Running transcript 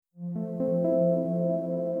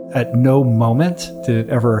at no moment did it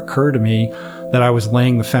ever occur to me that I was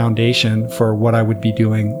laying the foundation for what I would be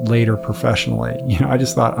doing later professionally. I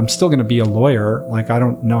just thought, I'm still going to be a lawyer. Like, I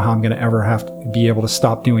don't know how I'm going to ever have to be able to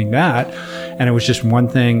stop doing that. And it was just one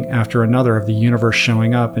thing after another of the universe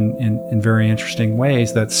showing up in very interesting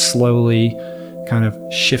ways that slowly kind of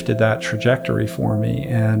shifted that trajectory for me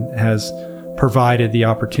and has provided the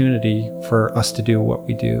opportunity for us to do what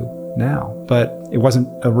we do now. But it wasn't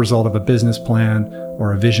a result of a business plan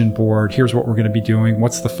or a vision board. Here's what we're going to be doing.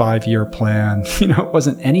 What's the 5-year plan? It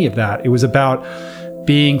wasn't any of that. It was about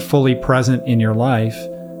being fully present in your life,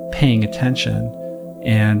 paying attention,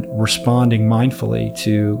 and responding mindfully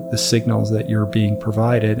to the signals that you're being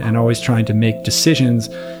provided, and always trying to make decisions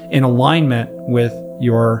in alignment with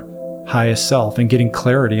your highest self and getting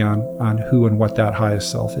clarity on who and what that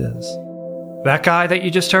highest self is. That guy that you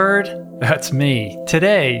just heard, that's me,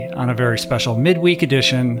 today on a very special midweek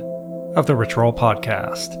edition of the Rich Roll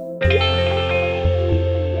Podcast.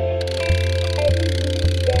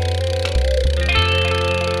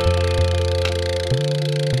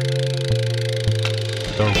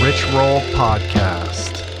 The Rich Roll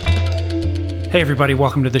Podcast. Hey everybody,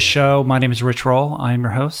 welcome to the show. My name is Rich Roll. I'm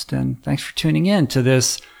your host, and thanks for tuning in to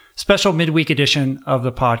this special midweek edition of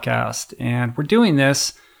the podcast. And we're doing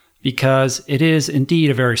this because it is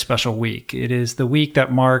indeed a very special week. It is the week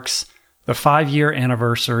that marks the 5-year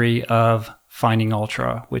anniversary of Finding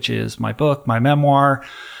Ultra, which is my book, my memoir.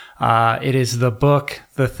 It is the book,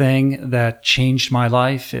 the thing that changed my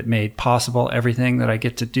life. It made possible everything that I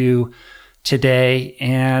get to do today,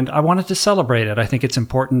 and I wanted to celebrate it. I think it's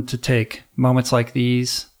important to take moments like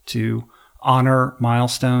these to honor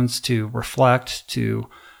milestones, to reflect, to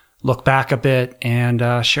look back a bit,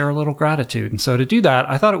 and share a little gratitude. And so to do that,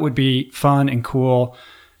 I thought it would be fun and cool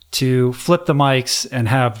to flip the mics and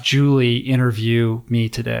have Julie interview me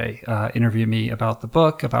today, interview me about the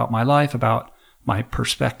book, about my life, about my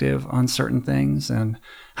perspective on certain things, and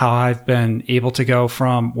how I've been able to go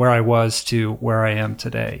from where I was to where I am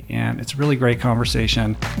today. And it's a really great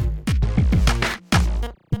conversation.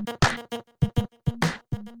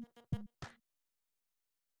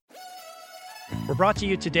 We're brought to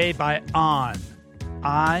you today by On.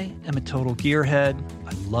 I am a total gearhead.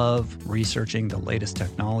 I love researching the latest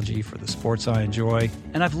technology for the sports I enjoy.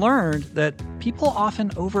 And I've learned that people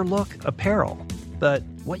often overlook apparel. But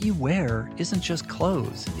what you wear isn't just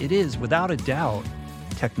clothes. It is, without a doubt,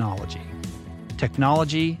 technology.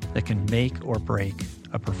 Technology that can make or break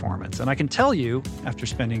a performance. And I can tell you, after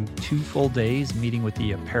spending 2 full days meeting with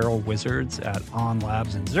the apparel wizards at On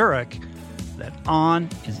Labs in Zurich, that On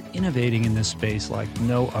is innovating in this space like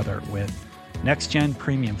no other, with next-gen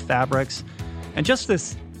premium fabrics and just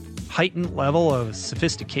this heightened level of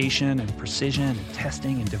sophistication and precision and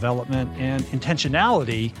testing and development and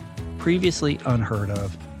intentionality previously unheard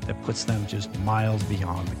of that puts them just miles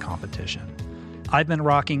beyond the competition. I've been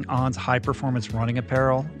rocking On's high-performance running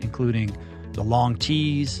apparel, including the long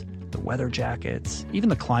tees, the weather jackets, even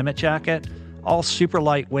the climate jacket, all super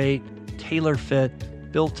lightweight,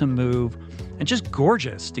 tailor-fit, built to move, and just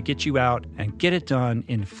gorgeous to get you out and get it done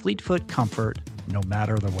in fleet-foot comfort, no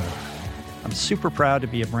matter the weather. I'm super proud to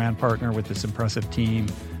be a brand partner with this impressive team,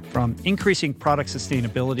 from increasing product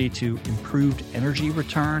sustainability to improved energy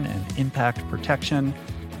return and impact protection.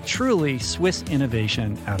 Truly Swiss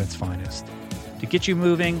innovation at its finest. To get you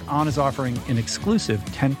moving, On is offering an exclusive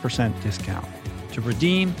 10% discount. To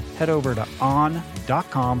redeem, head over to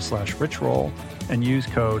on.com/richroll and use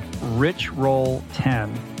code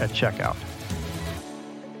RICHROLL10 at checkout.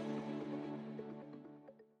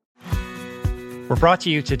 We're brought to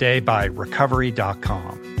you today by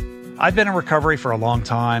recovery.com. I've been in recovery for a long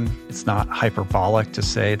time. It's not hyperbolic to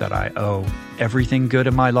say that I owe everything good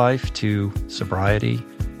in my life to sobriety.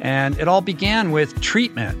 And it all began with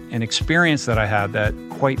treatment, an experience that I had that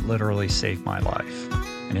quite literally saved my life.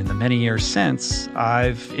 And in the many years since,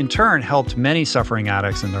 I've in turn helped many suffering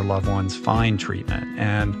addicts and their loved ones find treatment.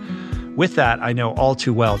 And with that, I know all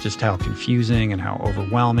too well just how confusing and how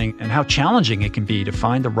overwhelming and how challenging it can be to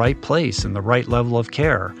find the right place and the right level of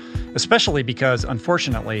care, especially because,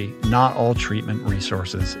 unfortunately, not all treatment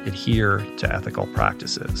resources adhere to ethical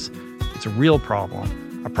practices. It's a real problem,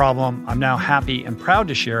 a problem I'm now happy and proud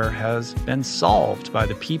to share has been solved by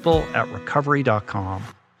the people at recovery.com,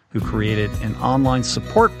 who created an online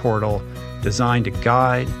support portal designed to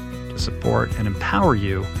guide, to support, and empower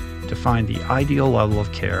you to find the ideal level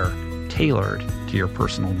of care tailored to your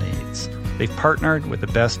personal needs. They've partnered with the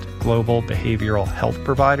best global behavioral health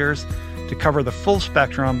providers to cover the full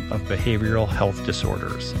spectrum of behavioral health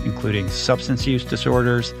disorders, including substance use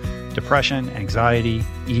disorders, depression, anxiety,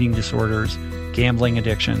 eating disorders, gambling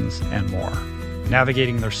addictions, and more.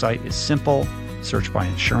 Navigating their site is simple. Search by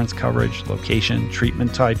insurance coverage, location,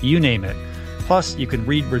 treatment type, you name it. Plus, you can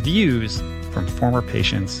read reviews from former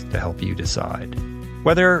patients to help you decide.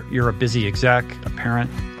 Whether you're a busy exec, a parent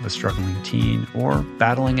of a struggling teen, or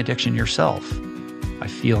battling addiction yourself, I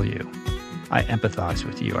feel you. I empathize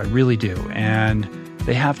with you. I really do. And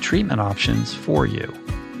they have treatment options for you.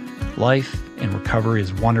 Life in recovery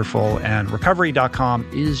is wonderful, and recovery.com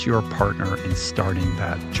is your partner in starting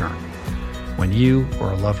that journey. When you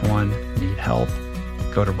or a loved one need help,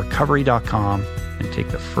 go to recovery.com and take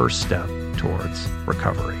the first step towards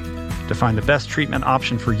recovery. To find the best treatment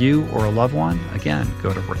option for you or a loved one, again,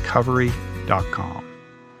 go to recovery.com.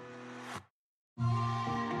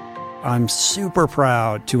 I'm super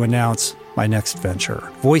proud to announce my next venture,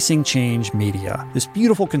 Voicing Change Media. This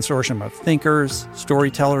beautiful consortium of thinkers,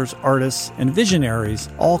 storytellers, artists, and visionaries,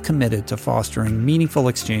 all committed to fostering meaningful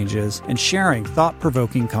exchanges and sharing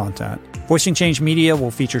thought-provoking content. Voicing Change Media will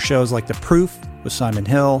feature shows like The Proof with Simon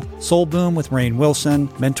Hill, Soul Boom with Rainn Wilson,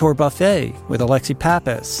 Mentor Buffet with Alexi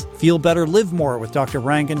Pappas, Feel Better, Live More with Dr.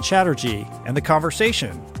 Rangan Chatterjee, and The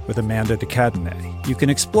Conversation with Amanda de Cadenet. You can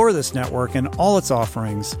explore this network and all its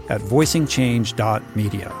offerings at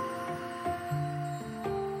voicingchange.media.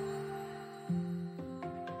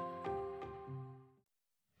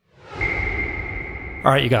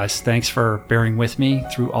 All right, you guys, thanks for bearing with me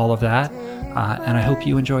through all of that. And I hope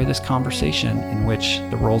you enjoy this conversation in which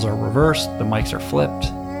the roles are reversed, the mics are flipped,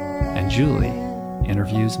 and Julie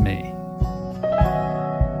interviews me.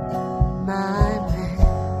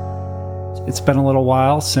 It's been a little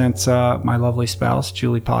while since my lovely spouse,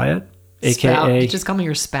 Julie Pyatt, a.k.a. Just call me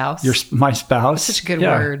your spouse. My spouse. That's such a good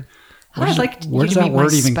word. Where does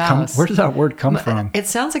that word come from? It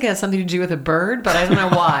sounds like it has something to do with a bird, but I don't know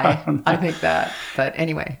why. I think that. But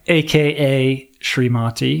anyway. AKA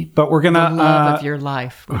Srimati. But we're going to... The love of your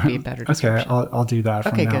life would be a better description. Okay, I'll do that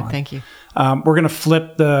from now on. Okay, good. Thank you. We're going to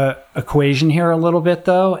flip the equation here a little bit,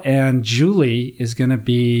 though. And Julie is going to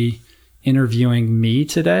be interviewing me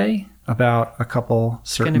today about a couple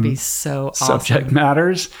certain it's going to be so subject awesome.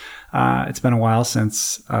 matters. It's been a while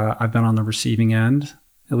since I've been on the receiving end,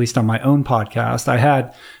 at least on my own podcast. I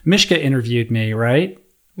had Mishka interviewed me, right?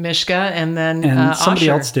 Mishka and then somebody Osher.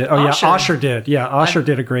 Else did. Oh, Osher. Yeah, Osher did. Yeah, Osher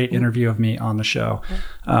did a great interview of me on the show.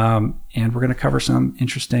 And we're going to cover some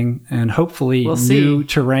interesting and hopefully new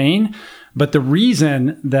terrain. But the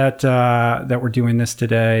reason that we're doing this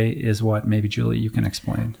today is what maybe, Julie, you can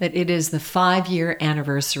explain. That it is the 5-year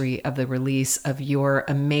anniversary of the release of your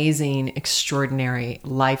amazing, extraordinary,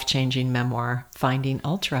 life-changing memoir, Finding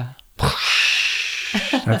Ultra.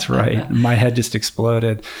 That's right. My head just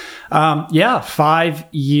exploded. 5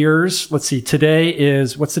 years. Let's see. Today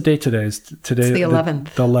is, what's the date today? Today it's the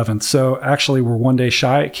 11th. The 11th. So actually we're one day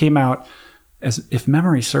shy. It came out, as if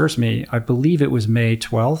memory serves me, I believe it was May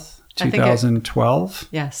 12th, 2012.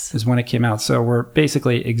 Yes. Is when it came out. So we're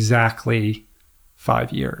basically exactly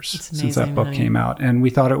 5 years since that book came out. And we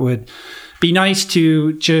thought it would be nice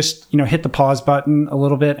to just, hit the pause button a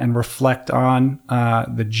little bit and reflect on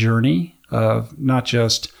the journey of not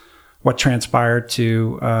just what transpired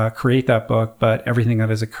to create that book, but everything that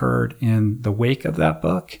has occurred in the wake of that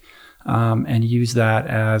book, and use that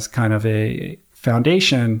as kind of a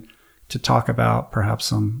foundation to talk about perhaps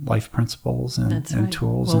some life principles and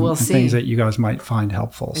tools and things that you guys might find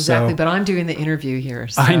helpful. Exactly, but I'm doing the interview here.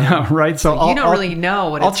 So. I know, right? So you don't really know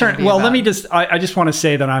what it's going to be Well, about. I just want to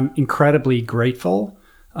say that I'm incredibly grateful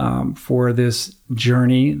for this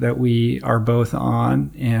journey that we are both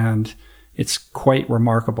on, and it's quite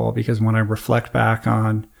remarkable because when I reflect back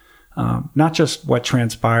on not just what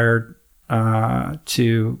transpired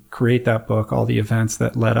to create that book, all the events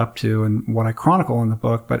that led up to and what I chronicle in the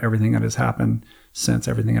book, but everything that has happened since,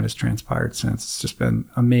 everything that has transpired since, it's just been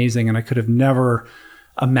amazing. And I could have never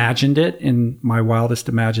imagined it in my wildest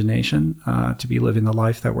imagination to be living the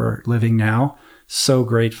life that we're living now. So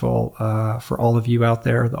grateful for all of you out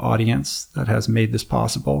there, the audience that has made this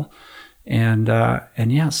possible. And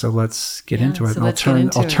so let's get into it. I'll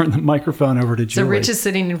turn the microphone over to Julie. So Rich is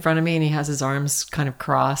sitting in front of me and he has his arms kind of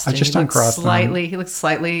crossed. I just uncrossed them. He looks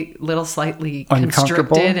slightly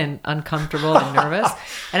constricted and uncomfortable and nervous.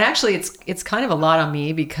 And actually it's kind of a lot on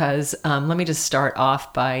me because let me just start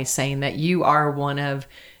off by saying that you are one of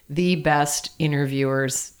the best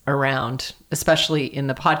interviewers around, especially in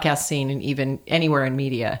the podcast scene and even anywhere in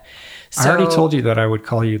media. So, I already told you that I would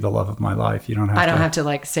call you the love of my life. You don't have I don't have to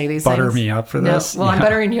like say these butter things. me up for this. Well, I'm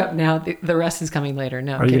buttering you up now. The rest is coming later.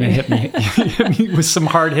 No, are you going to hit me with some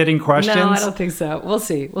hard-hitting questions? No, I don't think so. We'll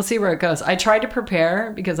see. We'll see where it goes. I tried to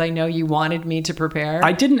prepare because I know you wanted me to prepare.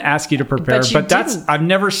 I didn't ask you to prepare, but I've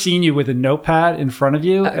never seen you with a notepad in front of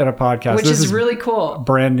you at a podcast. Which is really cool.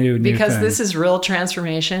 Brand new because thing. This is real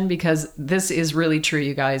transformation, because this is really true,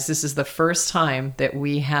 you guys. This is the first time that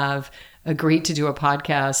we have agreed to do a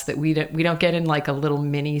podcast that we don't get in like a little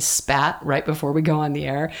mini spat right before we go on the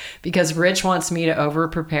air, because Rich wants me to over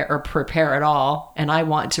prepare or prepare at all, and I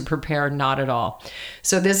want to prepare not at all.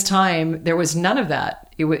 So this time there was none of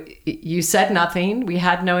that. You said nothing. We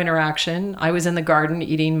had no interaction. I was in the garden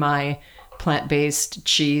eating my plant-based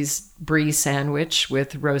cheese brie sandwich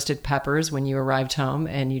with roasted peppers when you arrived home,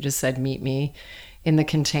 and you just said, meet me in the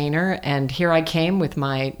container, and here I came with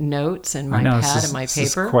my notes and my pad and my paper.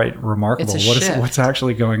 This is quite remarkable. What's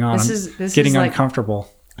actually going on? This I'm getting uncomfortable.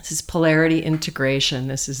 This is polarity integration.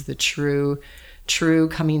 This is the true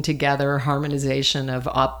coming together, harmonization of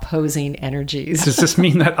opposing energies. Does this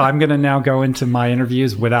mean that I'm going to now go into my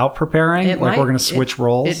interviews without preparing? We're going to switch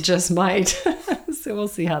roles? It just might. So we'll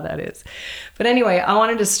see how that is. But anyway, I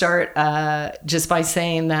wanted to start just by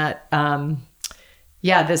saying that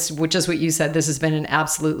this, which is what you said, this has been an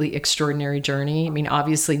absolutely extraordinary journey. I mean,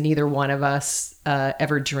 obviously, neither one of us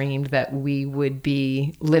ever dreamed that we would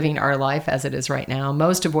be living our life as it is right now.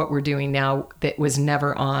 Most of what we're doing now that was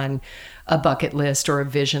never on a bucket list or a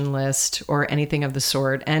vision list or anything of the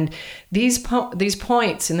sort. And these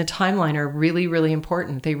points in the timeline are really, really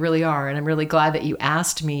important. They really are. And I'm really glad that you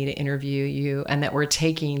asked me to interview you, and that we're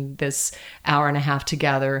taking this hour and a half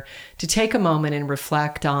together to take a moment and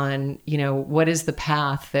reflect on, what is the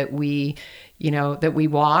path that we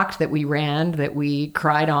walked, that we ran, that we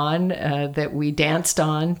cried on, that we danced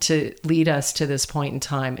on to lead us to this point in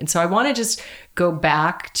time. And so I want to just go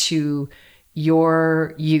back to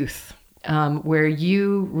your youth, where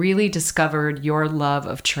you really discovered your love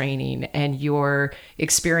of training and your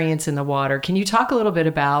experience in the water. Can you talk a little bit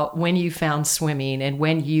about when you found swimming and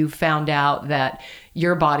when you found out that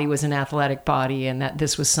your body was an athletic body and that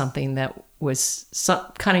this was something that was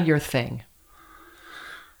kind of your thing?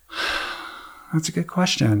 That's a good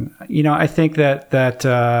question. I think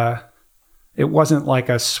that it wasn't like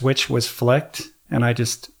a switch was flicked and I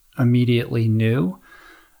just immediately knew.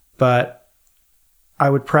 But I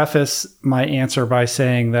would preface my answer by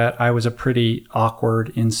saying that I was a pretty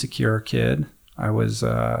awkward, insecure kid. I was,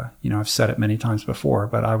 I've said it many times before,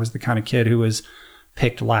 but I was the kind of kid who was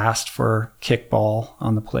picked last for kickball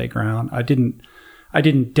on the playground. I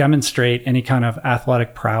didn't demonstrate any kind of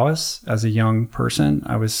athletic prowess as a young person.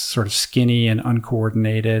 I was sort of skinny and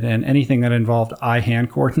uncoordinated, and anything that involved eye-hand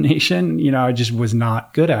coordination, I just was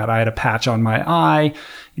not good at. I had a patch on my eye,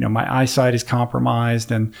 my eyesight is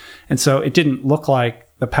compromised. And so it didn't look like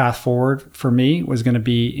the path forward for me was going to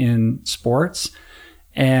be in sports.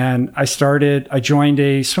 And I joined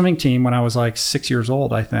a swimming team when I was like 6 years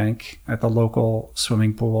old, I think, at the local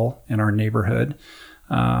swimming pool in our neighborhood.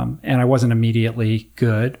 And I wasn't immediately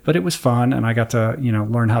good, but it was fun. And I got to,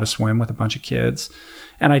 learn how to swim with a bunch of kids.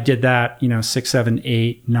 And I did that, 6, 7,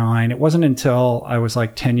 8, 9. It wasn't until I was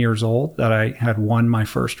like 10 years old that I had won my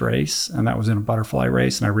first race. And that was in a butterfly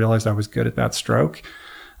race. And I realized I was good at that stroke.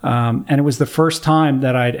 And it was the first time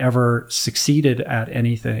that I'd ever succeeded at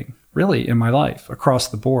anything really in my life across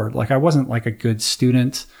the board. Like I wasn't like a good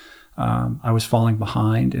student. I was falling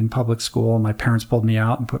behind in public school. My parents pulled me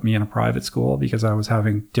out and put me in a private school because I was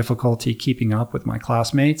having difficulty keeping up with my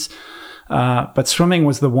classmates. But swimming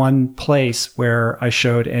was the one place where I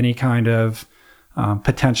showed any kind of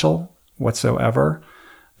potential whatsoever.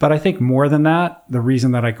 But I think more than that, the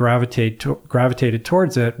reason that I gravitated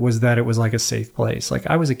towards it was that it was like a safe place. Like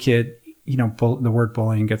I was a kid, the word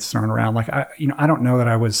bullying gets thrown around. Like I don't know that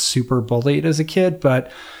I was super bullied as a kid,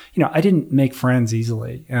 but I didn't make friends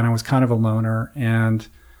easily, and I was kind of a loner, and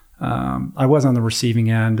I was on the receiving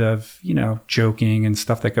end of, joking and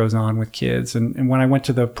stuff that goes on with kids. And when I went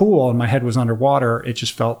to the pool and my head was underwater, it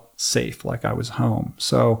just felt safe, like I was home.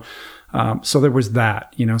 So there was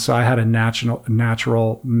that, so I had a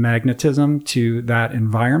natural magnetism to that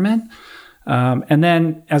environment. And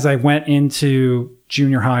then as I went into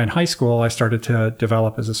junior high and high school, I started to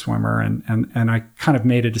develop as a swimmer, and I kind of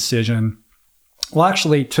made a decision. Well,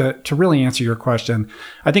 actually, to really answer your question,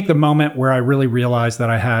 I think the moment where I really realized that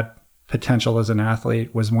I had potential as an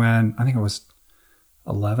athlete was when I think I was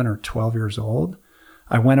 11 or 12 years old.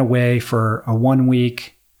 I went away for a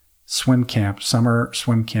 1-week summer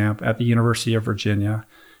swim camp at the University of Virginia.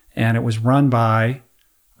 And it was run by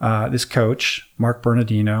this coach, Mark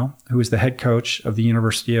Bernardino, who was the head coach of the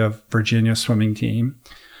University of Virginia swimming team.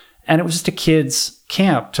 And it was just a kids'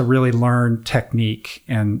 camp to really learn technique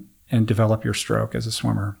and develop your stroke as a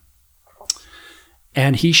swimmer.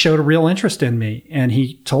 And he showed a real interest in me. And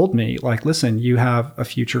he told me, like, listen, you have a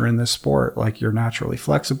future in this sport. Like, you're naturally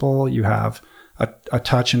flexible. You have a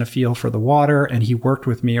touch and a feel for the water. And he worked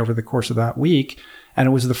with me over the course of that week. And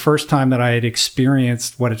it was the first time that I had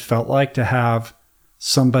experienced what it felt like to have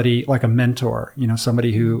somebody like a mentor, you know,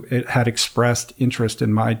 somebody who had expressed interest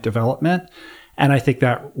in my development. And I think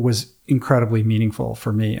that was incredibly meaningful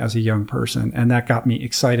for me as a young person. And that got me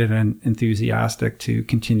excited and enthusiastic to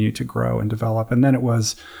continue to grow and develop. And then it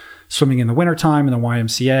was swimming in the wintertime in the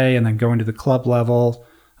YMCA, and then going to the club level,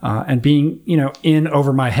 and being, you know, in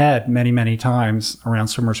over my head many, many times around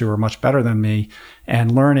swimmers who were much better than me,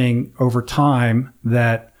 and learning over time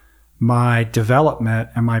that my development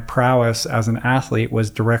and my prowess as an athlete was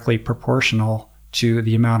directly proportional to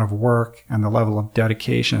the amount of work and the level of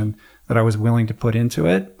dedication that I was willing to put into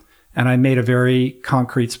it. And I made a very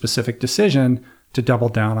concrete, specific decision to double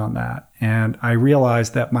down on that. And I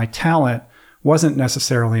realized that my talent wasn't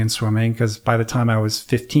necessarily in swimming, because by the time I was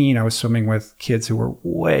 15, I was swimming with kids who were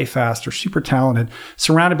way faster, super talented,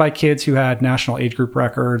 surrounded by kids who had national age group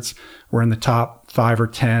records, were in the top 5 or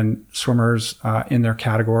 10 swimmers in their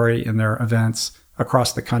category, in their events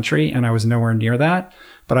across the country. And I was nowhere near that.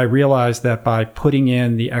 But I realized that by putting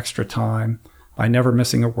in the extra time, by never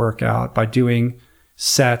missing a workout, by doing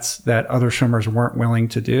sets that other swimmers weren't willing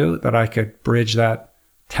to do, that I could bridge that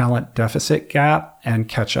talent deficit gap and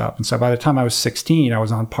catch up. And so by the time I was 16, I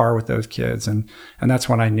was on par with those kids. And that's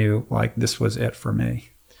when I knew, like, this was it for me.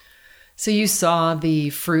 So you saw the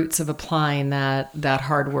fruits of applying that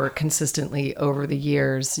hard work consistently over the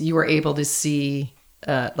years. You were able to see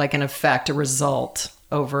like an effect, a result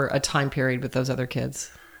over a time period with those other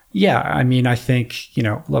kids. Yeah. I mean, I think, you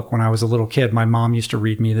know, look, when I was a little kid, my mom used to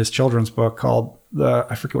read me this children's book called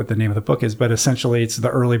I forget what the name of the book is, but essentially it's The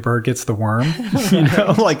Early Bird Gets the Worm, you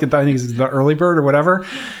know, like I think it's The Early Bird or whatever.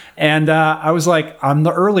 And I was like, I'm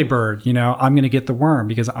the early bird, you know, I'm going to get the worm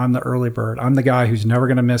because I'm the early bird. I'm the guy who's never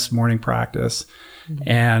going to miss morning practice.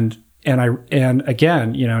 Mm-hmm. And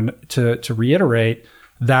again, you know, to reiterate,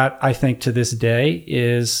 that I think to this day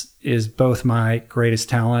is both my greatest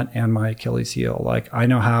talent and my Achilles heel. Like, I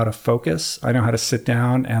know how to focus. I know how to sit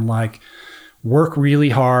down and like work really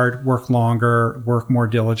hard, work longer, work more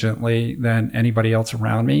diligently than anybody else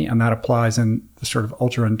around me. And that applies in the sort of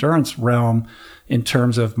ultra endurance realm in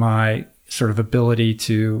terms of my sort of ability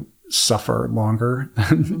to suffer longer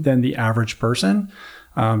than the average person,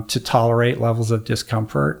 to tolerate levels of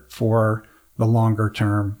discomfort for the longer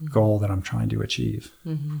term goal that I'm trying to achieve.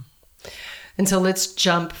 Mm-hmm. And so let's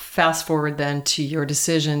fast forward then to your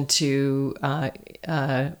decision to,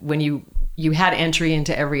 when you had entry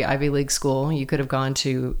into every Ivy League school. You could have gone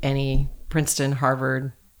to any Princeton,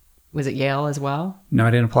 Harvard. Was it Yale as well? No,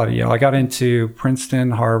 I didn't apply to Yale. I got into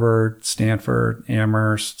Princeton, Harvard, Stanford,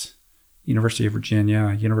 Amherst, University of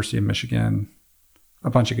Virginia, University of Michigan, a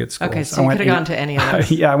bunch of good schools. Okay, so you could have gone to any of those.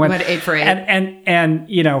 Yeah, I went 8 for 8. And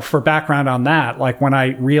you know, for background on that, like when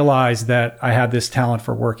I realized that I had this talent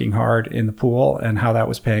for working hard in the pool and how that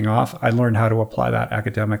was paying off, I learned how to apply that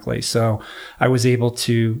academically. So I was able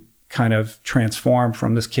to kind of transform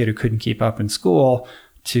from this kid who couldn't keep up in school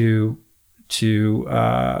to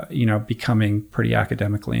you know, becoming pretty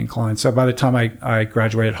academically inclined. So by the time I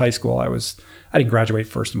graduated high school, I didn't graduate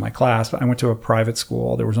first in my class, but I went to a private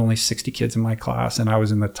school. There was only 60 kids in my class, and I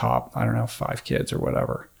was in the top, 5 kids or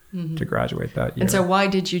whatever to graduate that year. And so why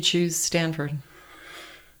did you choose Stanford?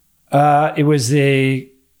 It was a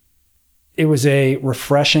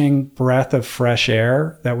refreshing breath of fresh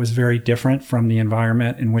air that was very different from the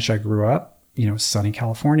environment in which I grew up. You know, sunny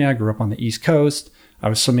California. I grew up on the East Coast. I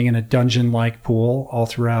was swimming in a dungeon-like pool all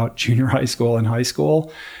throughout junior high school and high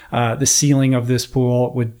school. The ceiling of this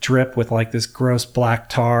pool would drip with like this gross black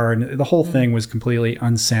tar, and the whole thing was completely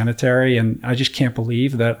unsanitary. And I just can't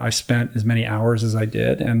believe that I spent as many hours as I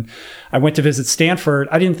did. And I went to visit Stanford.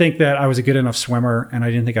 I didn't think that I was a good enough swimmer, and I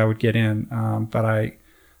didn't think I would get in. But I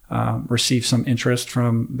received some interest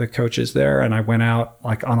from the coaches there, and I went out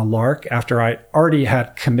like on a lark after I already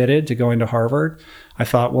had committed to going to Harvard. I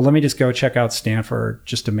thought, well, let me just go check out Stanford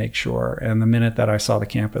just to make sure. And the minute that I saw the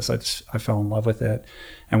campus, I fell in love with it.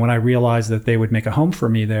 And when I realized that they would make a home for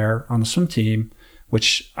me there on the swim team,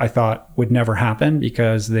 which I thought would never happen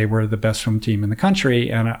because they were the best swim team in the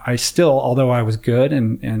country. And I still, although I was good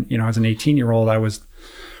and you know, as an 18-year-old, I was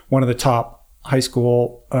one of the top high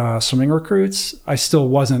school swimming recruits, I still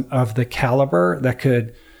wasn't of the caliber that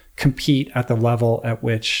could compete at the level at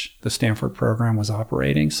which the Stanford program was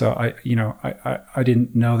operating. So I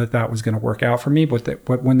didn't know that was going to work out for me,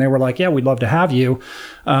 but when they were like, yeah, we'd love to have you,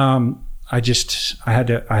 I had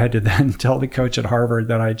to then tell the coach at Harvard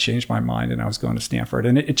that I had changed my mind and I was going to Stanford.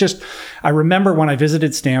 And I remember when I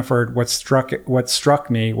visited Stanford, what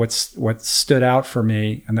struck me, what stood out for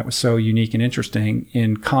me, and that was so unique and interesting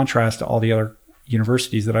in contrast to all the other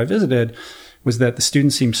universities that I visited, was that the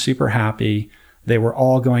students seemed super happy. They were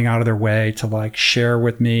all going out of their way to like share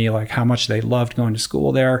with me like how much they loved going to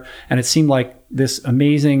school there. And it seemed like this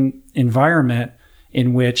amazing environment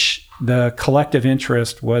in which the collective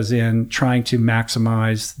interest was in trying to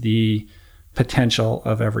maximize the potential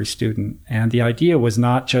of every student. And the idea was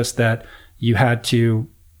not just that you had to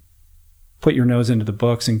put your nose into the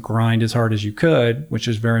books and grind as hard as you could, which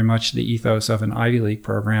is very much the ethos of an Ivy League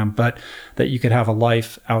program, but that you could have a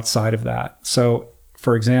life outside of that. So,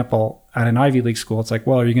 for example, at an Ivy League school, it's like,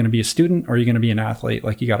 well, are you going to be a student or are you going to be an athlete?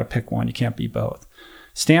 Like, you got to pick one. You can't be both.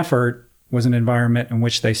 Stanford was an environment in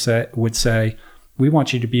which they would say, we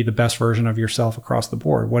want you to be the best version of yourself across the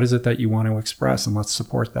board. What is it that you want to express? And let's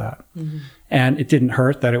support that. Mm-hmm. And it didn't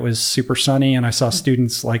hurt that it was super sunny. And I saw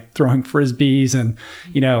students like throwing Frisbees and,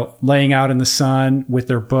 laying out in the sun with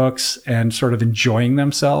their books and sort of enjoying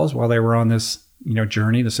themselves while they were on this,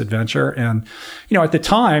 journey, this adventure. And, at the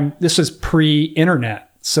time, this was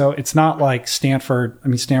pre-internet. So it's not like Stanford. I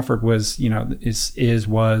mean, Stanford was,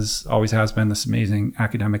 was, always has been this amazing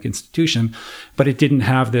academic institution, but it didn't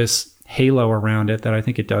have this halo around it that I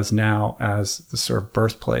think it does now as the sort of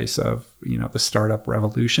birthplace of, the startup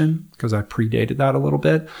revolution, because I predated that a little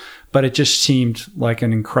bit. But it just seemed like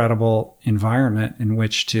an incredible environment in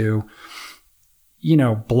which to,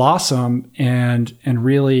 blossom and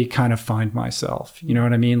really kind of find myself. You know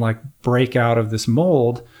what I mean? Like break out of this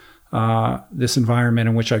mold, this environment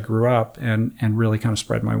in which I grew up and really kind of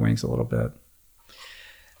spread my wings a little bit.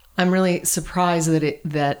 I'm really surprised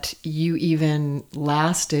that you even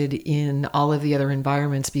lasted in all of the other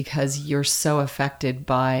environments, because you're so affected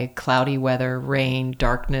by cloudy weather, rain,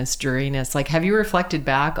 darkness, dreariness. Like, have you reflected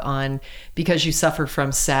back on, because you suffer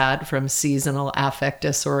from seasonal affect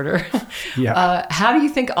disorder? Yeah. How do you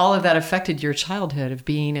think all of that affected your childhood of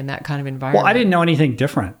being in that kind of environment? Well, I didn't know anything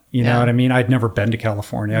different. You know what I mean? I'd never been to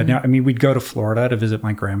California. Mm-hmm. We'd go to Florida to visit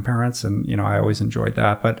my grandparents, and I always enjoyed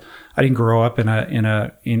that. But I didn't grow up in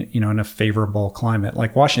a favorable climate.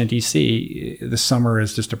 Like Washington D.C., the summer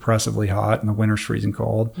is just oppressively hot, and the winter's freezing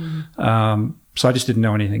cold. Mm-hmm. So I just didn't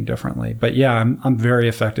know anything differently. But yeah, I'm very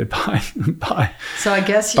affected by so I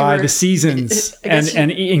guess the seasons, and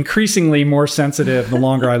increasingly more sensitive the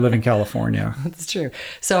longer I live in California. That's true.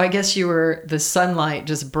 So I guess the sunlight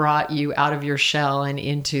just brought you out of your shell and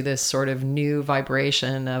into this sort of new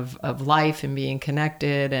vibration of life and being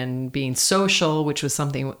connected and being social, which was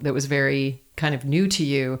something that was very kind of new to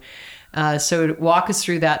you. So walk us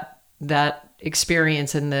through that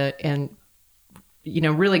experience and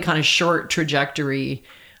really kind of short trajectory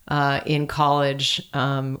in college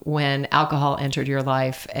when alcohol entered your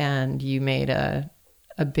life and you made a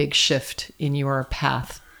big shift in your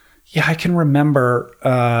path. Yeah, I can remember,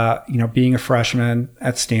 being a freshman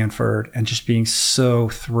at Stanford and just being so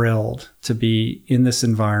thrilled to be in this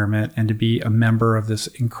environment and to be a member of this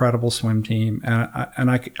incredible swim team.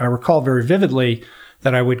 And I recall very vividly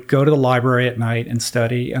that I would go to the library at night and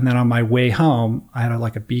study. And then on my way home, I had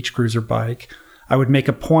a beach cruiser bike. I would make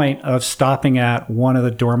a point of stopping at one of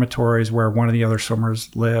the dormitories where one of the other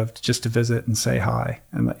swimmers lived just to visit and say hi.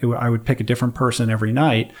 And I would pick a different person every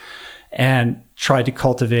night and tried to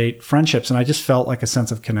cultivate friendships. And I just felt like a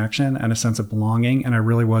sense of connection and a sense of belonging. And I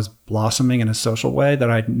really was blossoming in a social way that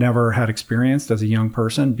I'd never had experienced as a young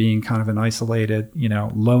person, being kind of an isolated,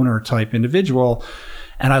 loner type individual.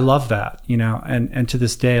 And I love that, and to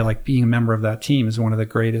this day, like being a member of that team is one of the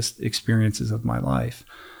greatest experiences of my life.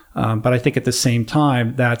 But I think at the same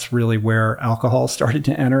time, that's really where alcohol started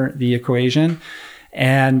to enter the equation.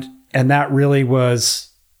 And that really was,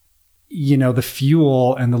 the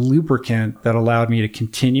fuel and the lubricant that allowed me to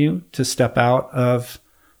continue to step out of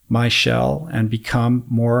my shell and become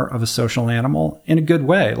more of a social animal in a good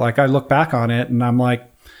way. Like I look back on it and I'm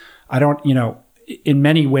like, in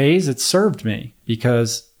many ways it served me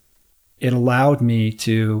because it allowed me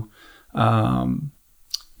to,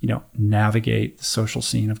 navigate the social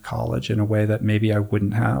scene of college in a way that maybe I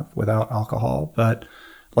wouldn't have without alcohol. But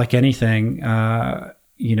like anything,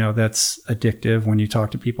 that's addictive when you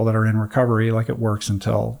talk to people that are in recovery, like it works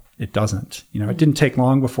until it doesn't. It didn't take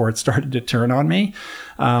long before it started to turn on me.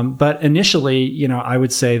 But initially, I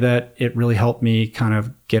would say that it really helped me kind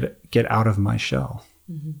of get out of my shell.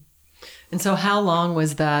 Mm-hmm. And so how long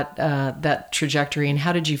was that trajectory, and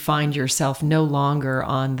how did you find yourself no longer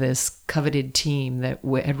on this coveted team that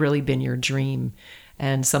had really been your dream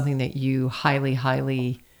and something that you highly,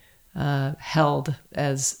 highly held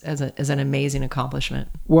as an amazing accomplishment?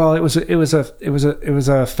 Well, it was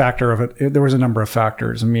a factor of it. There was a number of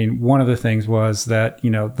factors. I mean, one of the things was that,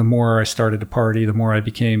 the more I started to party, the more I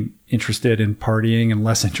became interested in partying and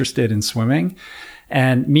less interested in swimming.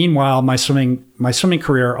 And meanwhile, my swimming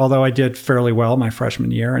career, although I did fairly well my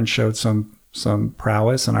freshman year and showed some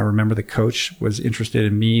prowess, and I remember the coach was interested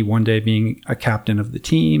in me one day being a captain of the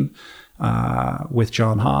team with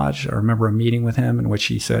John Hodge. I remember a meeting with him in which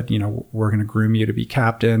he said, we're going to groom you to be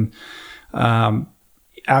captain.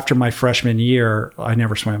 After my freshman year, I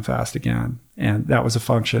never swam fast again. And that was a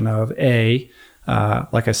function of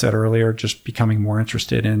like I said earlier, just becoming more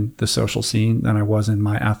interested in the social scene than I was in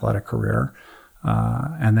my athletic career.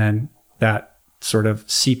 And then that sort of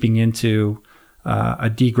seeping into a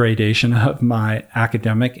degradation of my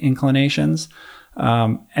academic inclinations.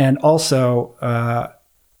 And also,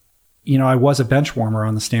 I was a bench warmer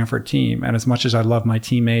on the Stanford team. And as much as I love my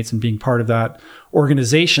teammates and being part of that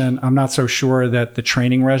organization, I'm not so sure that the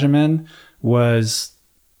training regimen was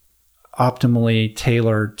optimally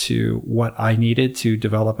tailored to what I needed to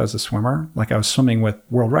develop as a swimmer. Like I was swimming with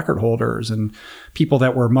world record holders and people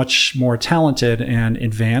that were much more talented and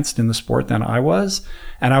advanced in the sport than I was.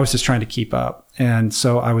 And I was just trying to keep up. And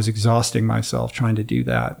so I was exhausting myself trying to do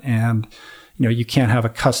that. And, you can't have a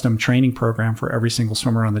custom training program for every single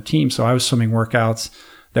swimmer on the team. So I was swimming workouts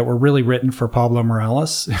that were really written for Pablo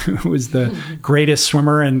Morales, who was the greatest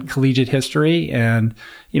swimmer in collegiate history. And,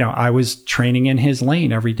 I was training in his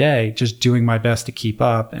lane every day, just doing my best to keep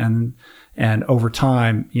up. And over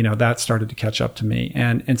time, that started to catch up to me.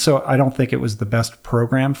 And so I don't think it was the best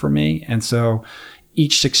program for me. And so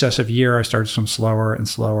each successive year, I started to swim slower and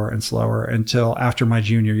slower and slower until after my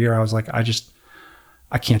junior year, I was like,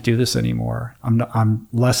 I can't do this anymore. I'm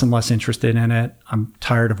less and less interested in it. I'm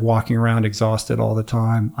tired of walking around exhausted all the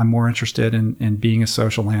time. I'm more interested in being a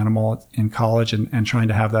social animal in college and trying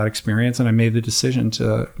to have that experience. And I made the decision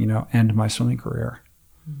to, end my swimming career.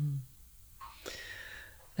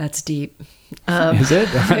 That's deep. Is it?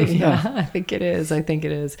 Yeah, I think it is.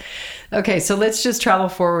 Okay, so let's just travel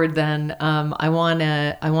forward then. I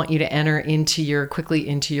want you to enter quickly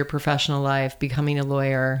into your professional life, becoming a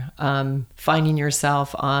lawyer, finding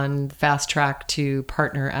yourself on fast track to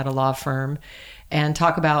partner at a law firm, and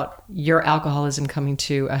talk about your alcoholism coming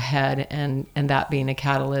to a head and that being a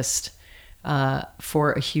catalyst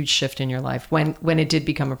for a huge shift in your life when it did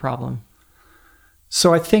become a problem.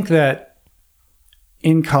 So I think that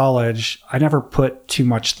in college, I never put too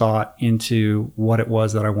much thought into what it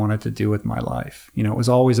was that I wanted to do with my life. It was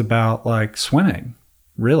always about like swimming,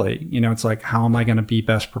 really. It's like, how am I going to be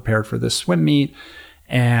best prepared for this swim meet?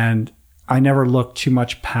 And I never looked too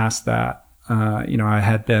much past that. I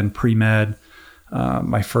had been pre-med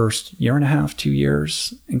my first year and a half, 2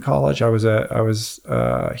 years in college. I was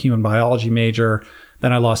a human biology major.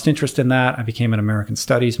 Then I lost interest in that. I became an American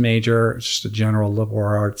Studies major. It's just a general liberal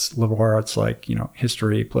arts like,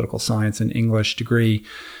 history, political science, and English degree.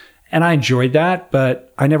 And I enjoyed that,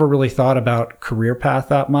 but I never really thought about career path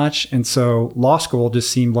that much. And so law school just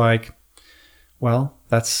seemed like, well,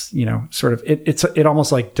 that's, sort of, it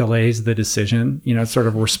almost like delays the decision, it's sort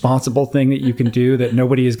of a responsible thing that you can do that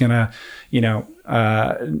nobody is going to,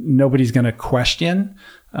 nobody's going to question.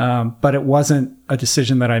 But it wasn't a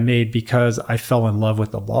decision that I made because I fell in love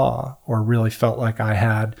with the law or really felt like I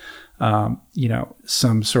had,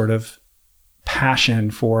 some sort of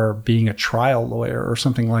passion for being a trial lawyer or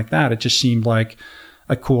something like that. It just seemed like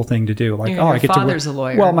a cool thing to do. Like, I get to. Your father's a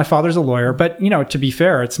lawyer. Well, my father's a lawyer, but to be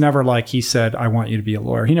fair, it's never like he said, "I want you to be a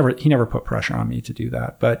lawyer." He never put pressure on me to do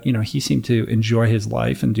that. But he seemed to enjoy his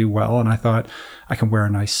life and do well. And I thought I can wear a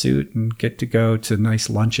nice suit and get to go to nice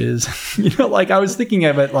lunches. Like I was thinking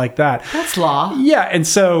of it like that. That's law. Yeah, and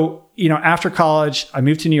so after college, I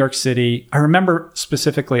moved to New York City. I remember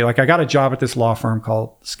specifically, like I got a job at this law firm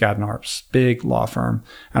called Skadden Arps, big law firm,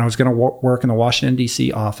 and I was going to work in the Washington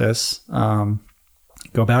D.C. office.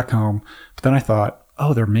 Go back home. But then I thought,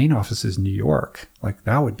 their main office is New York. Like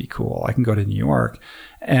that would be cool. I can go to New York.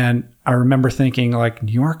 And I remember thinking like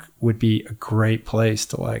New York would be a great place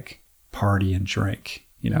to like party and drink.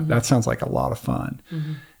 That sounds like a lot of fun.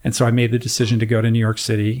 Mm-hmm. And so I made the decision to go to New York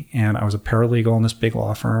City, and I was a paralegal in this big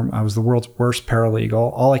law firm. I was the world's worst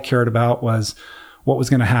paralegal. All I cared about was what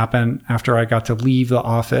was going to happen after I got to leave the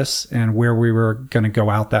office and where we were going to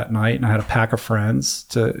go out that night. And I had a pack of friends,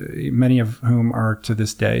 many of whom are to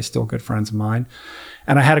this day still good friends of mine.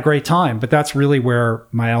 And I had a great time, but that's really where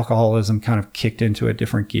my alcoholism kind of kicked into a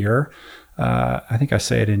different gear. I think I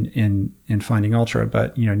say it in Finding Ultra,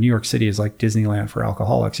 but New York City is like Disneyland for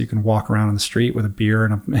alcoholics. You can walk around on the street with a beer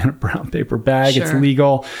and a brown paper bag. Sure. It's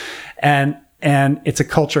legal. And it's a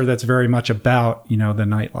culture that's very much about, the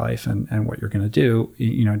nightlife and what you're going to do,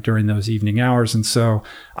 during those evening hours. And so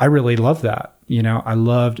I really love that. I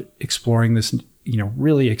loved exploring this,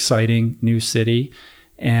 really exciting new city.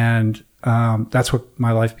 And that's what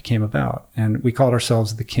my life became about. And we called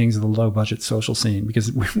ourselves the kings of the low budget social scene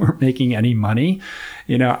because we weren't making any money.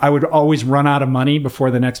 I would always run out of money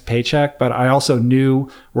before the next paycheck, but I also knew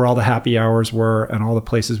where all the happy hours were and all the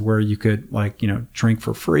places where you could drink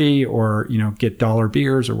for free or, get dollar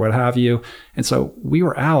beers or what have you. And so we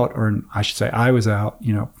were out, or I should say I was out,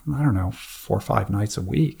 4 or 5 nights a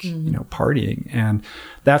week, partying. And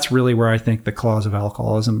that's really where I think the claws of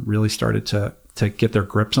alcoholism really started to get their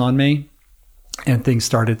grips on me. And things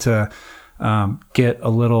started to get a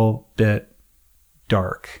little bit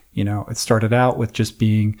dark. It started out with just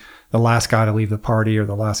being the last guy to leave the party or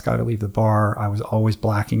the last guy to leave the bar. I was always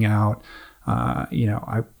blacking out.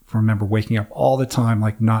 I remember waking up all the time,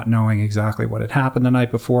 like not knowing exactly what had happened the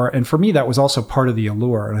night before. And for me, that was also part of the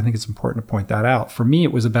allure. And I think it's important to point that out. For me,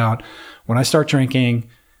 it was about when I start drinking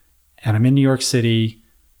and I'm in New York City,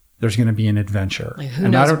 there's going to be an adventure. Like who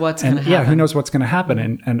knows what's going to happen? Yeah, who knows what's going to happen?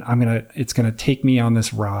 And it's going to take me on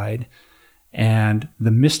this ride. And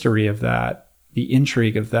the mystery of that, the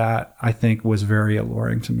intrigue of that, I think was very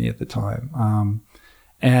alluring to me at the time.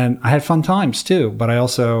 And I had fun times too, but I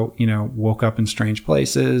also, woke up in strange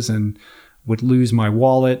places and would lose my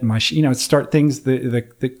wallet and my, start things,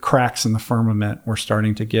 the cracks in the firmament were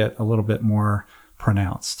starting to get a little bit more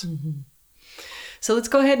pronounced. Mm-hmm. So let's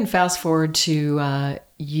go ahead and fast forward to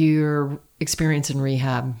your experience in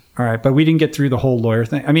rehab. All right. But we didn't get through the whole lawyer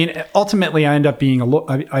thing. I mean, ultimately, I end up being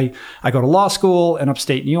I go to law school in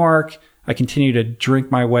upstate New York. I continue to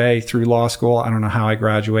drink my way through law school. I don't know how I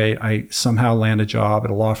graduate. I somehow land a job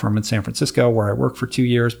at a law firm in San Francisco where I worked for 2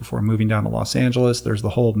 years before moving down to Los Angeles. There's the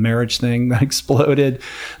whole marriage thing that exploded.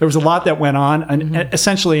 There was a lot that went on. And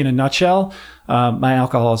essentially, in a nutshell, my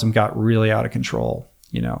alcoholism got really out of control.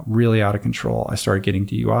 Really out of control. I started getting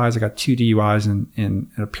DUIs. I got 2 DUIs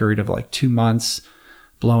in a period of like 2 months,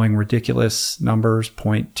 blowing ridiculous numbers,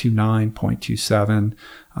 0.29, 0.27.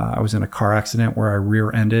 I was in a car accident where I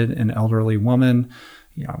rear-ended an elderly woman.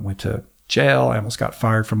 I went to jail. I almost got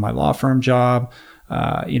fired from my law firm job.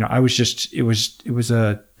 I was just, it was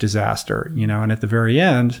a disaster, and at the very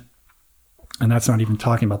end, and that's not even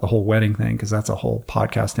talking about the whole wedding thing, because that's a whole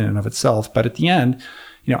podcast in and of itself. But at the end,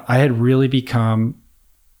 I had really become,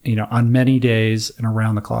 on many days, an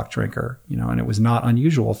around the clock drinker, and it was not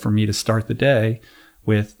unusual for me to start the day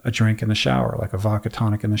with a drink in the shower, like a vodka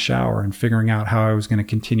tonic in the shower, and figuring out how I was going to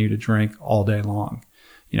continue to drink all day long.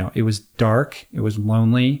 It was dark. It was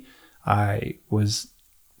lonely. I was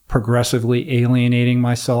progressively alienating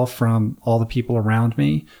myself from all the people around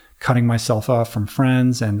me, cutting myself off from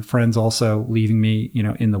friends, and friends also leaving me,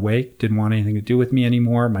 in the wake, didn't want anything to do with me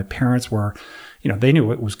anymore. My parents were, they knew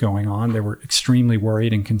what was going on. They were extremely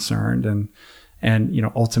worried and concerned. And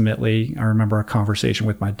ultimately, I remember a conversation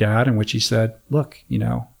with my dad in which he said, look,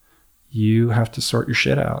 you have to sort your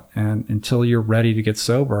shit out. And until you're ready to get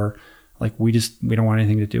sober, like, we don't want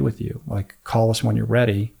anything to do with you. Like, call us when you're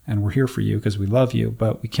ready, and we're here for you because we love you,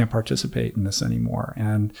 but we can't participate in this anymore.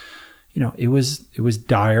 And, it was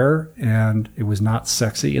dire, and it was not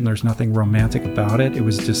sexy, and there's nothing romantic about it. It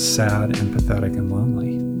was just sad and pathetic and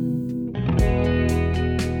lonely.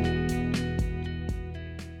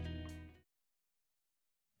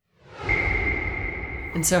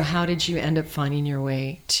 And so how did you end up finding your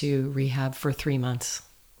way to rehab for 3 months?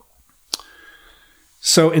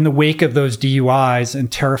 So in the wake of those DUIs,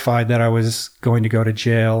 and terrified that I was going to go to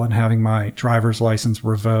jail and having my driver's license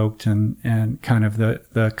revoked, and kind of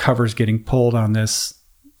the covers getting pulled on this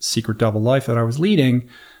secret double life that I was leading,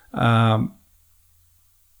 I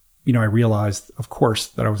realized, of course,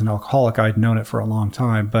 that I was an alcoholic. I'd known it for a long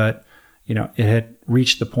time, but, it had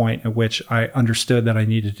reached the point at which I understood that I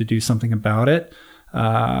needed to do something about it.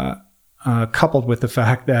 Coupled with the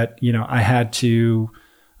fact that, I had to,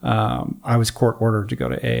 I was court ordered to go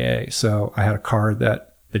to AA. So I had a card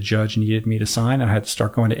that the judge needed me to sign. I had to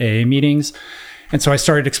start going to AA meetings. And so I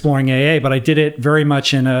started exploring AA, but I did it very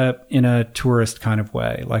much in a tourist kind of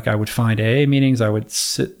way. Like, I would find AA meetings. I would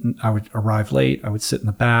arrive late. I would sit in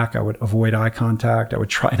the back. I would avoid eye contact. I would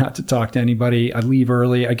try not to talk to anybody. I'd leave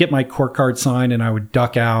early. I'd get my court card signed, and I would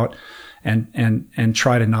duck out and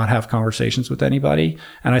try to not have conversations with anybody.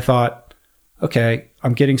 And I thought, okay,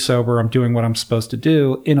 I'm getting sober. I'm doing what I'm supposed to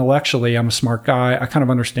do. Intellectually, I'm a smart guy. I kind of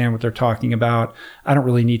understand what they're talking about. I don't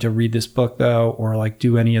really need to read this book though, or like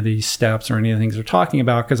do any of these steps or any of the things they're talking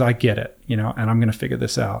about, because I get it, and I'm going to figure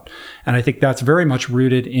this out. And I think that's very much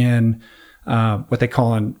rooted in what they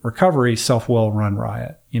call in recovery, self-will run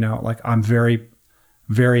riot. Like I'm very,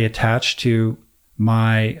 very attached to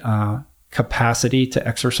my capacity to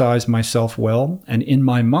exercise my self-will. And in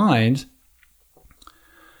my mind,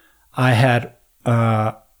 I had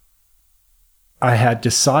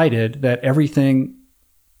decided that everything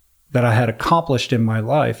that I had accomplished in my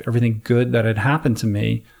life, everything good that had happened to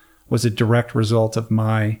me, was a direct result of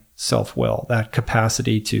my self-will, that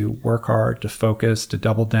capacity to work hard, to focus, to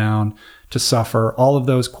double down, to suffer. All of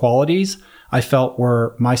those qualities I felt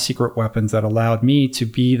were my secret weapons that allowed me to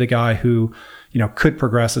be the guy who, could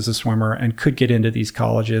progress as a swimmer and could get into these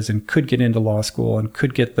colleges and could get into law school and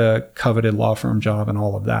could get the coveted law firm job and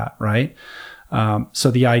all of that, right?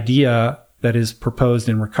 So the idea that is proposed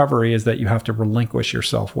in recovery is that you have to relinquish your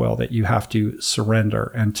self-will, that you have to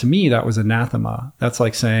surrender. And to me, that was anathema. That's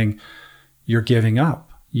like saying you're giving up.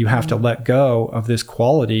 You have to let go of this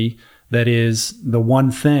quality that is the one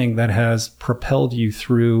thing that has propelled you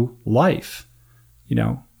through life,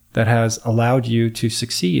 that has allowed you to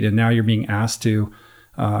succeed. And now you're being asked to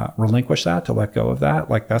relinquish that, to let go of that.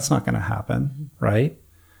 Like, that's not going to happen, right?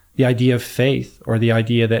 The idea of faith, or the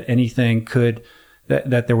idea that anything could,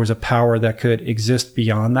 that there was a power that could exist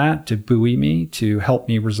beyond that to buoy me, to help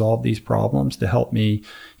me resolve these problems, to help me,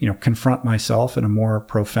 confront myself in a more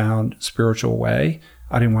profound spiritual way.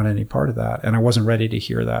 I didn't want any part of that. And I wasn't ready to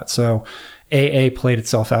hear that. So AA played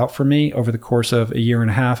itself out for me over the course of a year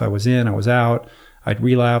and a half. I was in, I was out. I'd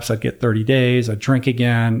relapse. I'd get 30 days. I'd drink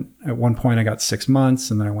again. At one point I got 6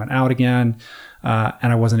 months, and then I went out again.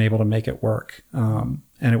 And I wasn't able to make it work. And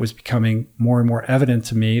it was becoming more and more evident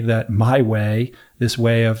to me that my way, this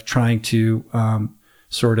way of trying to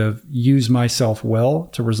sort of use my self-will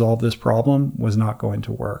to resolve this problem, was not going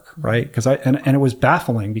to work, right? Because and it was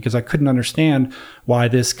baffling, because I couldn't understand why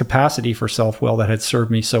this capacity for self-will that had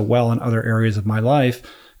served me so well in other areas of my life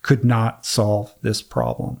could not solve this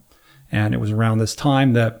problem. And it was around this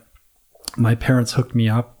time that my parents hooked me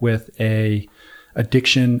up with a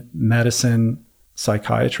addiction medicine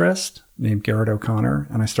psychiatrist named Garrett O'Connor,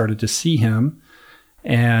 and I started to see him.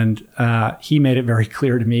 And he made it very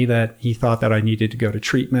clear to me that he thought that I needed to go to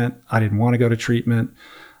treatment. I didn't want to go to treatment.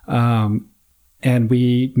 And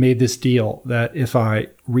we made this deal that if I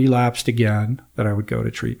relapsed again, that I would go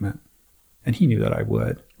to treatment. And he knew that I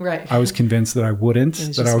would. Right. I was convinced that I wouldn't,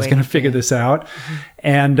 that I was going to figure this out.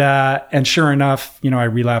 Mm-hmm. And sure enough, I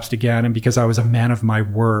relapsed again. And because I was a man of my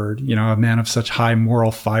word, a man of such high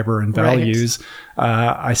moral fiber and values,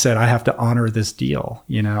 I said, I have to honor this deal,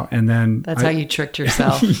 and then that's how you tricked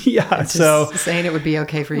yourself. Yeah. So saying it would be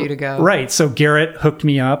okay for you to go. Right. So Garrett hooked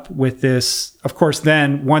me up with this. Of course,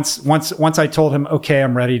 then once I told him, okay,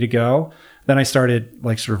 I'm ready to go, then I started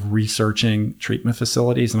like sort of researching treatment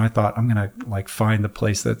facilities, and I thought, I'm going to like find the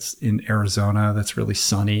place that's in Arizona that's really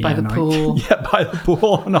sunny. By the pool. By the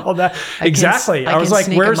pool and all that. Exactly. I was like,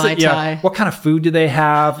 where's it? Yeah. What kind of food do they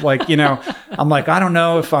have? Like, I'm like, I don't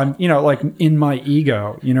know if I'm, like in my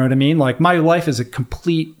ego, you know what I mean? Like, my life is a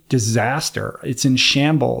complete disaster. It's in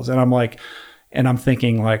shambles. And I'm like, and I'm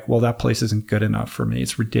thinking like, well, that place isn't good enough for me.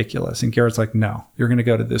 It's ridiculous. And Garrett's like, no, you're going to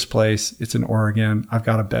go to this place. It's in Oregon. I've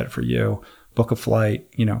got a bed for you. Book a flight,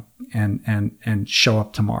 and show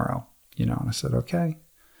up tomorrow, And I said, okay.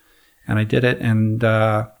 And I did it. And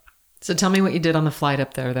so tell me what you did on the flight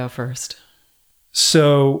up there, though, first.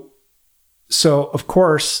 So of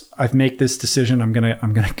course, I've made this decision. I'm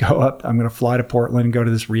gonna go up. I'm gonna fly to Portland and go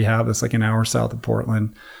to this rehab that's like an hour south of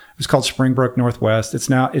Portland. It was called Springbrook Northwest.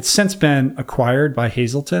 It's since been acquired by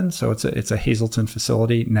Hazleton, so it's a Hazleton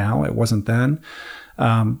facility now. It wasn't then.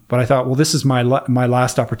 But I thought, well, this is my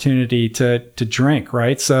last opportunity to drink,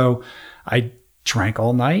 right? So I drank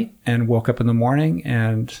all night and woke up in the morning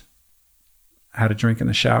and had a drink in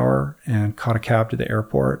the shower and caught a cab to the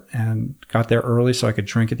airport and got there early so I could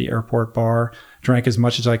drink at the airport bar, drank as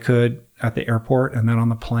much as I could at the airport and then on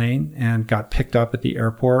the plane, and got picked up at the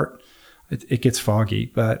airport. It gets foggy,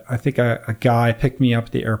 but I think a guy picked me up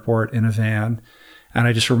at the airport in a van, and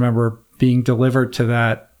I just remember being delivered to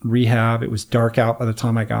that rehab. It was dark out by the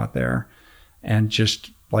time I got there, and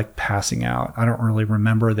just like passing out. I don't really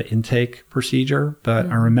remember the intake procedure, but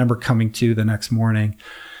I remember coming to the next morning,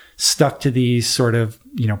 stuck to these sort of,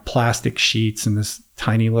 plastic sheets in this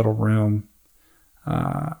tiny little room,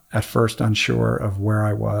 at first unsure of where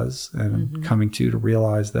I was, and coming to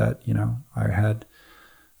realize that, I had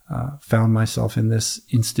found myself in this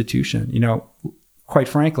institution. quite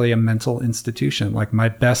frankly, a mental institution. Like my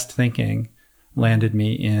best thinking landed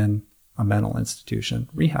me in a mental institution,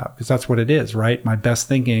 rehab, because that's what it is, right? My best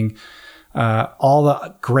thinking, all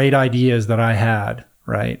the great ideas that I had,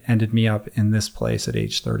 right, ended me up in this place at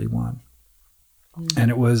age 31. And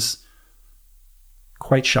it was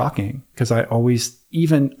quite shocking because I always,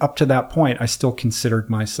 even up to that point, I still considered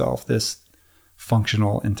myself this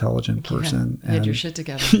functional, intelligent person. You had your shit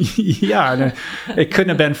together. Yeah. And it couldn't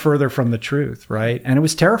have been further from the truth. Right. And it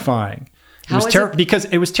was terrifying. Because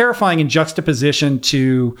it was terrifying in juxtaposition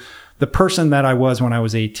to the person that I was when I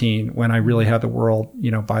was 18, when I really had the world,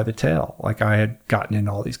 by the tail. Like I had gotten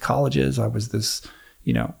into all these colleges. I was this,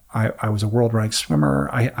 I was a world ranked swimmer.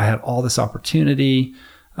 I had all this opportunity,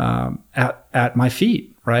 at my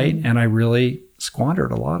feet. Right. And I really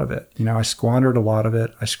squandered a lot of it. I squandered a lot of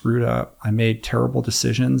it. I screwed up. I made terrible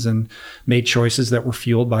decisions and made choices that were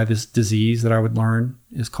fueled by this disease that I would learn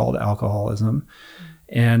is called alcoholism.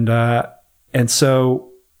 And so,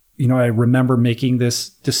 I remember making this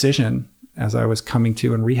decision as I was coming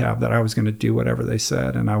to in rehab that I was going to do whatever they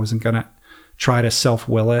said, and I wasn't going to try to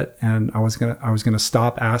self-will it. And I was going to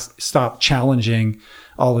stop challenging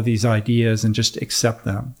all of these ideas and just accept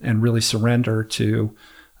them and really surrender to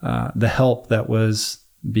the help that was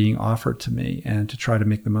being offered to me, and to try to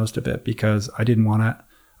make the most of it, because I didn't want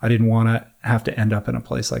to have to end up in a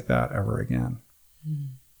place like that ever again.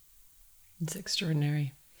 It's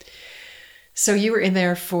extraordinary. So you were in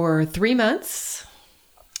there for 3 months.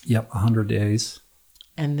 Yep. 100 days.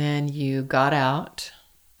 And then you got out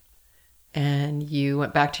and you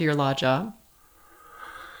went back to your law job.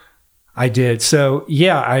 I did. So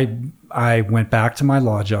yeah, I went back to my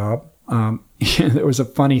law job. There was a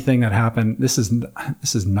funny thing that happened. This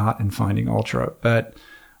is not in Finding Ultra, but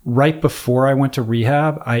right before I went to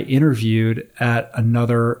rehab, I interviewed at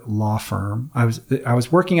another law firm. I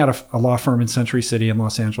was working at a law firm in Century City in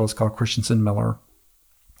Los Angeles called Christensen Miller,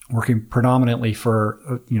 working predominantly for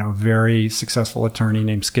a very successful attorney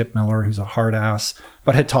named Skip Miller, who's a hard ass,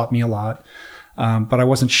 but had taught me a lot. But I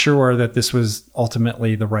wasn't sure that this was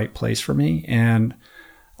ultimately the right place for me. And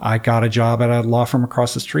I got a job at a law firm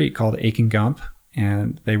across the street called Aiken Gump,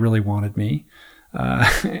 and they really wanted me.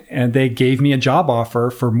 And they gave me a job offer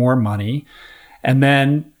for more money. And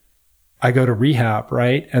then I go to rehab,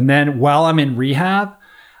 right? And then while I'm in rehab,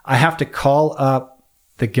 I have to call up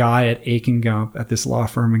the guy at Aiken Gump at this law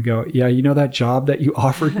firm and go, yeah, that job that you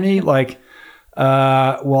offered me?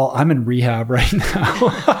 Well, I'm in rehab right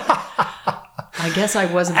now. I guess I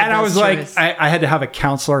wasn't the and best I was choice. like, I had to have a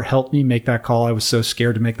counselor help me make that call. I was so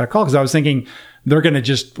scared to make that call because I was thinking they're going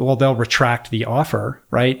to they'll retract the offer,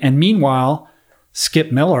 right? And meanwhile,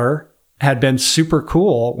 Skip Miller had been super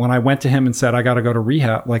cool when I went to him and said, I got to go to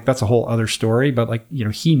rehab. Like, that's a whole other story. But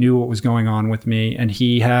he knew what was going on with me, and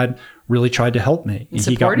he had really tried to help me.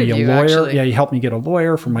 He got me a lawyer. Actually. Yeah, he helped me get a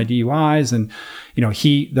lawyer for my DUIs. And,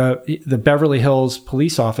 the Beverly Hills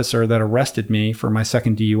police officer that arrested me for my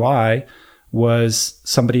second DUI was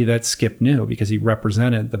somebody that Skip knew because he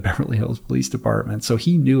represented the Beverly Hills Police Department. So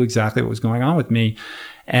he knew exactly what was going on with me.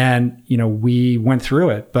 And, we went through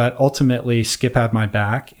it, but ultimately Skip had my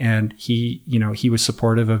back, and he was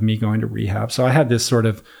supportive of me going to rehab. So I had this sort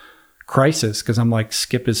of crisis because I'm like,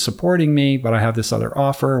 Skip is supporting me, but I have this other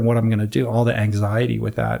offer, and what I'm going to do, all the anxiety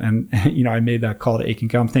with that. And, I made that call to Aiken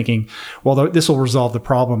Gump thinking, well, this will resolve the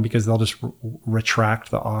problem because they'll just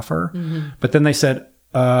retract the offer. Mm-hmm. But then they said,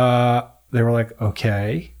 they were like,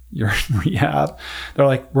 okay, you're in rehab. They're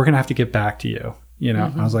like, we're going to have to get back to you.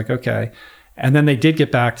 Mm-hmm. I was like, okay. And then they did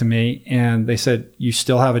get back to me, and they said, you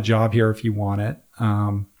still have a job here if you want it.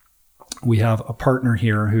 We have a partner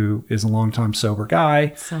here who is a longtime sober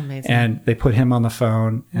guy. So amazing. And they put him on the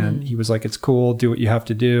phone, and he was like, it's cool. Do what you have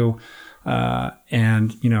to do.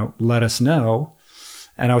 And let us know.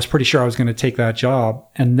 And I was pretty sure I was going to take that job.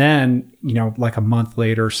 And then, like a month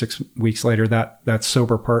later, 6 weeks later, that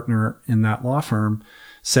sober partner in that law firm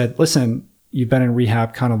said, listen, you've been in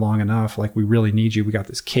rehab kind of long enough. Like, we really need you. We got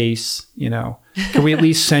this case, can we at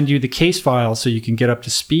least send you the case file so you can get up to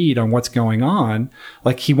speed on what's going on?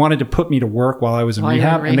 Like, he wanted to put me to work while I was in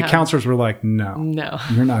rehab. And the counselors were like, no,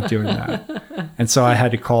 you're not doing that. And so I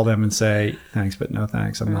had to call them and say, thanks, but no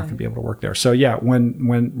thanks. I'm not going to be able to work there. So yeah,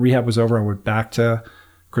 when rehab was over, I went back to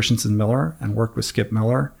Christensen Miller and worked with Skip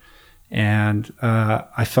Miller. And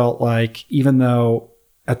I felt like, even though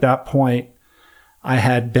at that point I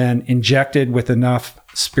had been injected with enough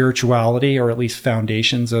spirituality, or at least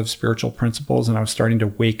foundations of spiritual principles, and I was starting to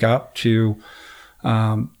wake up to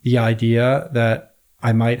the idea that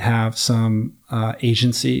I might have some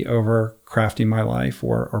agency over crafting my life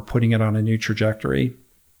or putting it on a new trajectory,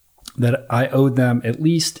 that I owed them at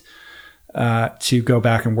least to go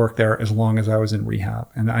back and work there as long as I was in rehab.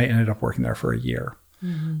 And I ended up working there for a year.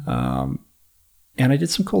 And I did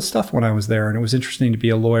some cool stuff when I was there. And it was interesting to be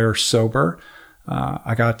a lawyer sober.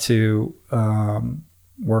 I got to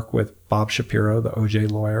work with Bob Shapiro, the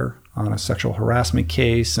OJ lawyer, on a sexual harassment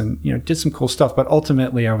case, and did some cool stuff. But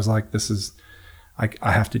ultimately, I was like,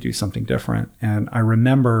 I have to do something different. And I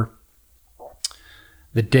remember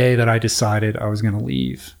the day that I decided I was going to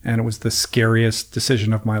leave, and it was the scariest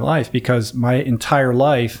decision of my life, because my entire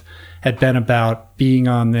life had been about being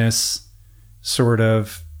on this sort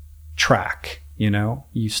of track.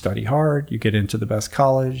 You study hard, you get into the best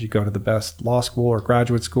college, you go to the best law school or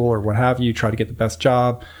graduate school or what have you, try to get the best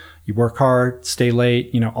job, you work hard, stay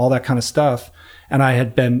late, all that kind of stuff. And I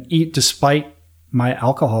had been, despite my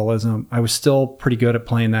alcoholism, I was still pretty good at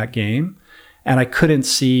playing that game. And I couldn't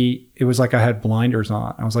see, it was like I had blinders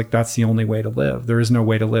on. I was like, that's the only way to live. There is no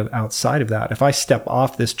way to live outside of that. If I step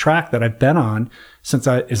off this track that I've been on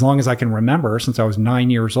as long as I can remember, since I was 9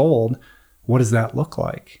 years old, what does that look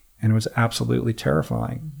like? And it was absolutely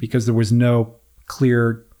terrifying, because there was no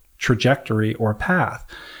clear trajectory or path.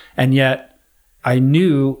 And yet I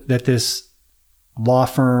knew that this law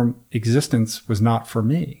firm existence was not for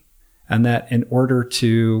me. And that in order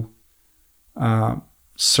to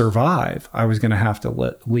survive, I was going to have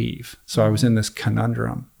to leave. So I was in this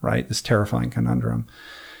conundrum, right? This terrifying conundrum.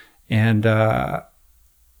 And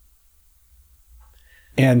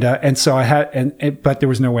so I had, but there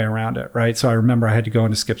was no way around it, right? So I remember I had to go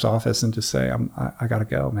into Skip's office and just say, I gotta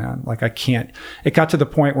go, man. Like, I can't. It got to the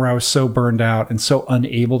point where I was so burned out and so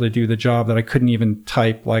unable to do the job that I couldn't even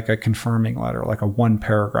type like a confirming letter, like a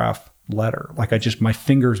 1-paragraph letter. Like, my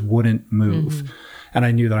fingers wouldn't move, and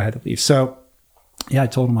I knew that I had to leave. So yeah, I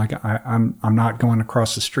told him, I'm not going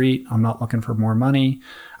across the street. I'm not looking for more money.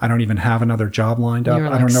 I don't even have another job lined up.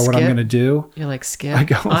 I don't know what I'm going to do. You're like,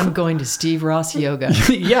 Skip, I'm going to Steve Ross yoga.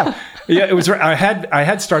 Yeah. It was, I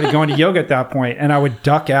had started going to yoga at that point, and I would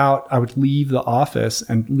duck out. I would leave the office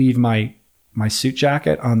and leave my suit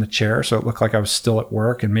jacket on the chair, so it looked like I was still at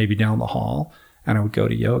work and maybe down the hall. And I would go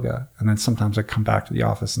to yoga. And then sometimes I'd come back to the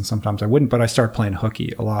office, and sometimes I wouldn't, but I started playing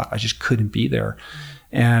hooky a lot. I just couldn't be there.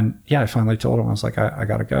 And yeah, I finally told him, I was like, I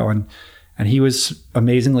got to go. And he was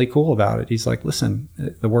amazingly cool about it. He's like, listen,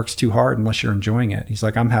 the work's too hard unless you're enjoying it. He's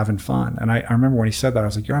like, I'm having fun. And I remember when he said that, I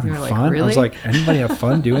was like, you're having fun? Like, really? I was like, anybody have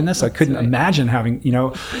fun doing this? I couldn't imagine having,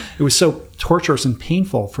 it was so torturous and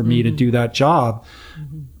painful for me to do that job.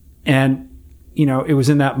 And, it was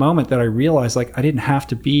in that moment that I realized, like, I didn't have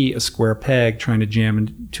to be a square peg trying to jam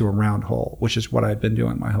into a round hole, which is what I'd been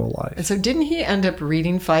doing my whole life. And so didn't he end up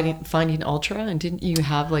reading Finding Ultra? And didn't you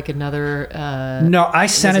have like another... No, I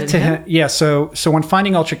sent it to him. Yeah, so when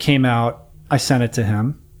Finding Ultra came out, I sent it to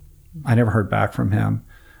him. I never heard back from him.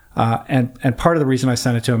 And part of the reason I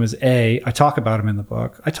sent it to him is, I talk about him in the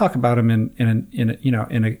book. I talk about him in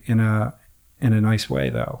a nice way,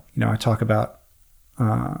 though. I talk about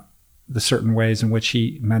the certain ways in which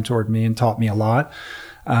he mentored me and taught me a lot.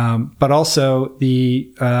 But also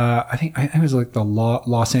I think it was like the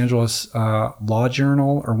Los Angeles Law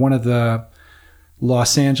Journal, or one of the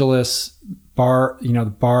Los Angeles bar, the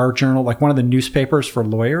bar journal, like one of the newspapers for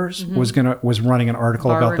lawyers was running an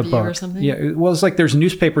article about the book. Or something? Yeah. Well, it's like there's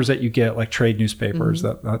newspapers that you get, like trade newspapers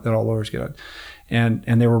that all lawyers get. And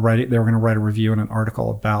they were going to write a review and an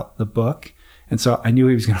article about the book. And so I knew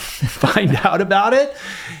he was going to find out about it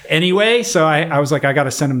anyway. So I was like, I got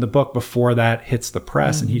to send him the book before that hits the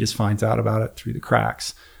press. And he just finds out about it through the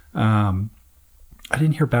cracks. I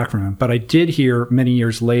didn't hear back from him, but I did hear many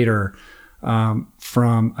years later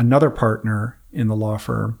from another partner in the law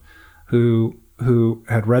firm who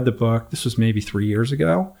had read the book. This was maybe 3 years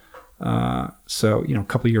ago. So, a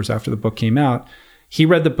couple of years after the book came out, he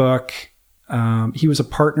read the book. He was a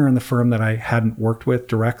partner in the firm that I hadn't worked with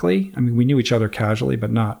directly. I mean, we knew each other casually,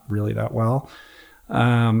 but not really that well.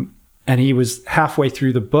 And he was halfway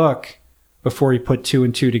through the book before he put 2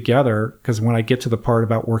 and 2 together, because when I get to the part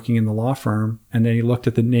about working in the law firm, and then he looked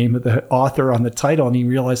at the name of the author on the title and he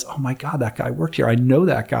realized, oh my God, that guy worked here. I know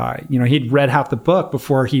that guy. He'd read half the book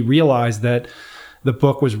before he realized that the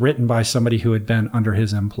book was written by somebody who had been under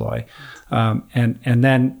his employ. And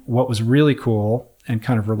then what was really cool, and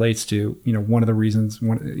kind of relates to, one of the reasons,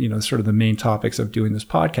 sort of the main topics of doing this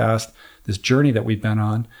podcast, this journey that we've been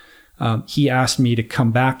on, he asked me to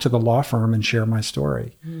come back to the law firm and share my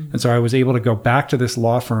story. And so I was able to go back to this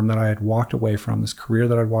law firm that I had walked away from, this career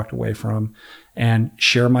that I'd walked away from, and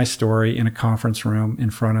share my story in a conference room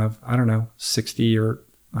in front of, 60 or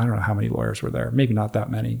I don't know how many lawyers were there, maybe not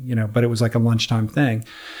that many, but it was like a lunchtime thing.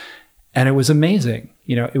 And it was amazing.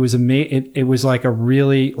 It was it was like a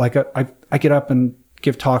really, I get up and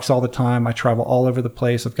give talks all the time. I travel all over the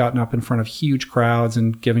place. I've gotten up in front of huge crowds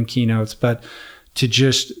and given keynotes, but to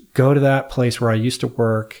just go to that place where I used to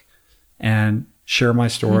work and share my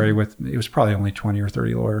story with, it was probably only 20 or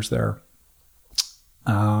 30 lawyers there,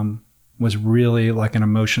 was really like an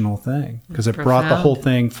emotional thing, because it brought the whole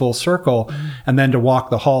thing full circle. And then to walk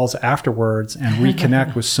the halls afterwards and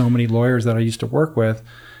reconnect with so many lawyers that I used to work with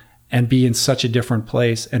and be in such a different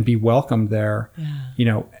place and be welcomed there, you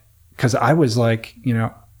know, because I was like, you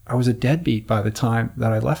know, I was a deadbeat by the time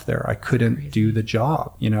that I left there. I couldn't do the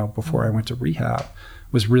job, you know, before I went to rehab.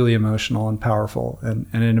 It was really emotional and powerful, and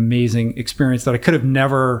an amazing experience that I could have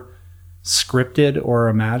never scripted or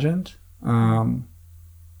imagined.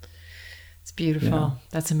 It's beautiful. Yeah.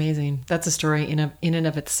 That's amazing. That's a story in and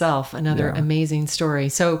of itself. Another amazing story.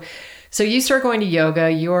 So you start going to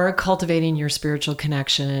yoga, you're cultivating your spiritual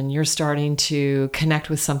connection, you're starting to connect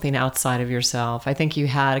with something outside of yourself. I think you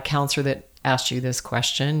had a counselor that asked you this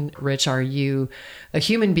question, Rich, are you a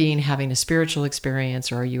human being having a spiritual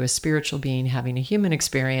experience, or are you a spiritual being having a human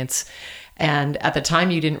experience? And at the time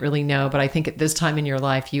you didn't really know, but I think at this time in your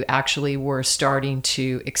life, you actually were starting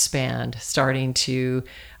to expand, starting to,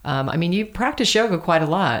 you practice yoga quite a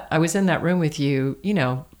lot. I was in that room with you, you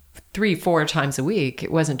know, 3-4 times a week.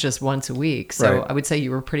 It wasn't just once a week. So right. I would say you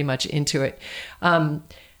were pretty much into it.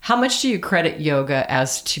 How much do you credit yoga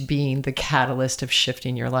as to being the catalyst of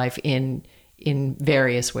shifting your life in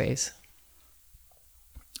various ways?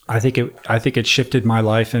 I think it shifted my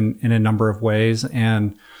life in a number of ways,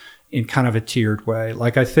 and in kind of a tiered way.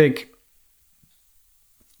 Like, I think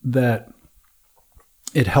that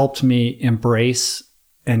it helped me embrace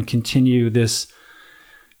and continue this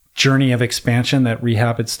journey of expansion that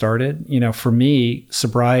rehab had started. You know, for me,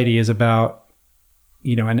 sobriety is about,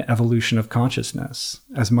 you know, an evolution of consciousness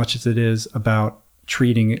as much as it is about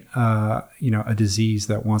treating, a disease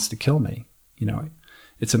that wants to kill me. You know,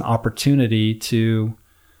 it's an opportunity to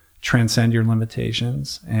transcend your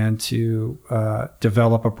limitations and to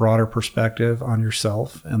develop a broader perspective on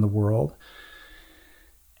yourself and the world.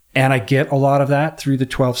 And I get a lot of that through the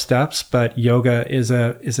 12 steps, but yoga is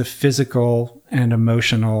a physical and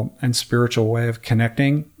emotional and spiritual way of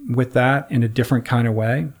connecting with that in a different kind of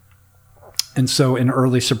way. And so in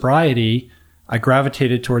early sobriety, I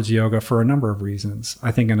gravitated towards yoga for a number of reasons.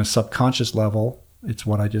 I think on a subconscious level, it's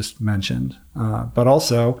what I just mentioned. But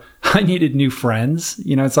also I needed new friends.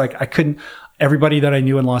 You know, it's like everybody that I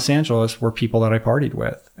knew in Los Angeles were people that I partied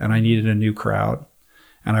with, and I needed a new crowd.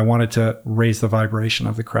 And I wanted to raise the vibration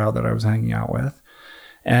of the crowd that I was hanging out with.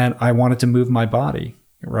 And I wanted to move my body,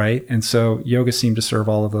 right? And so yoga seemed to serve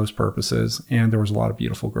all of those purposes. And there was a lot of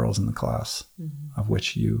beautiful girls in the class, of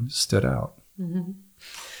which you stood out. Mm-hmm.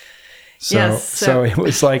 So it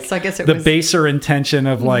was like the baser intention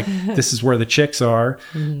of like, this is where the chicks are,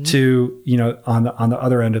 to, you know, on the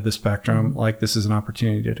other end of the spectrum, like this is an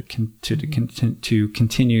opportunity to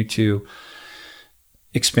continue to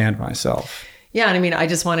expand myself. Yeah. And I mean, I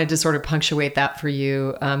just wanted to sort of punctuate that for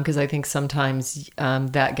you, because I think sometimes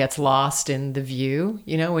that gets lost in the view,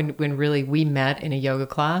 you know, when really we met in a yoga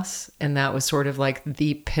class, and that was sort of like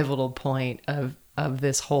the pivotal point of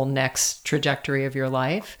this whole next trajectory of your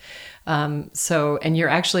life. And you're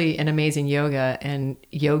actually an amazing yoga and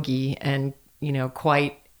yogi, and, you know,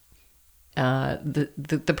 quite,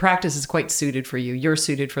 the practice is quite suited for you. You're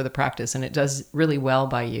suited for the practice, and it does really well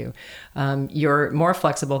by you. You're more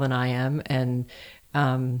flexible than I am. And,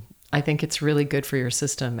 I think it's really good for your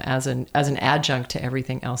system as an adjunct to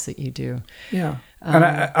everything else that you do. Yeah. And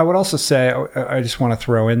I would also say, I just want to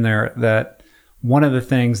throw in there that one of the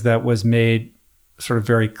things that was made sort of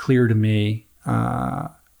very clear to me,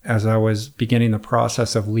 as I was beginning the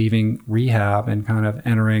process of leaving rehab and kind of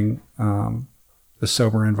entering the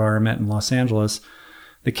sober environment in Los Angeles,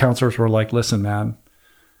 the counselors were like, listen, man,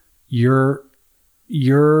 your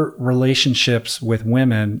relationships with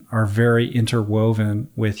women are very interwoven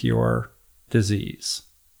with your disease.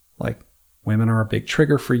 Like, women are a big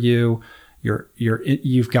trigger for you.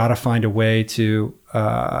 You've got to find a way to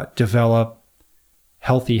develop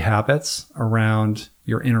healthy habits around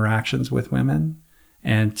your interactions with women,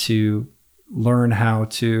 and to learn how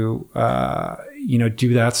to,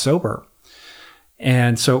 do that sober.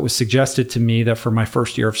 And so it was suggested to me that for my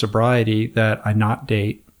first year of sobriety, that I not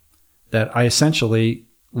date, that I essentially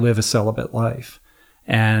live a celibate life.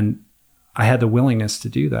 And I had the willingness to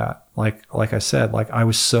do that. Like I said, like I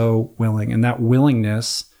was so willing, and that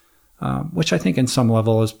willingness, which I think in some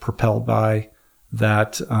level is propelled by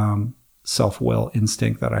that, self-will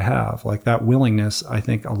instinct that I have, like that willingness, I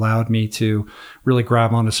think allowed me to really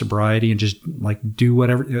grab onto sobriety and just like do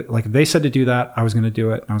whatever, like if they said to do that, I was going to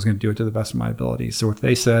do it, and I was going to do it to the best of my ability. So if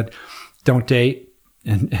they said, don't date,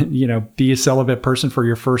 be a celibate person for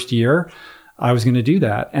your first year, I was going to do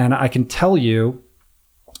that. And I can tell you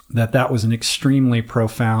that was an extremely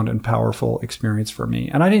profound and powerful experience for me.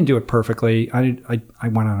 And I didn't do it perfectly. I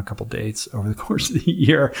went on a couple dates over the course of the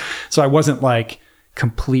year. So I wasn't like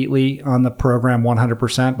completely on the program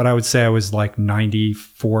 100%, but I would say I was like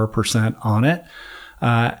 94% on it.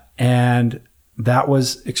 And that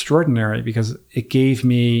was extraordinary because it gave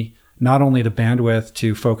me not only the bandwidth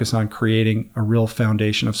to focus on creating a real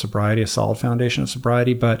foundation of sobriety, a solid foundation of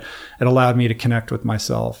sobriety, but it allowed me to connect with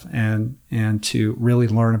myself and to really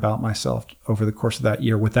learn about myself over the course of that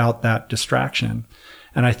year without that distraction.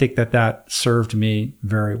 And I think that served me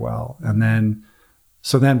very well.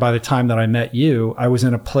 So then by the time that I met you, I was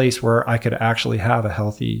in a place where I could actually have a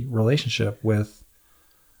healthy relationship with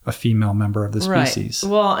a female member of the species.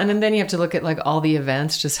 Right. Well, and then you have to look at like all the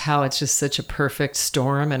events, just how it's just such a perfect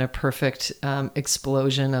storm and a perfect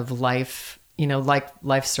explosion of life,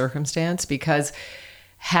 life circumstance. Because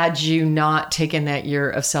had you not taken that year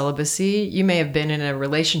of celibacy, you may have been in a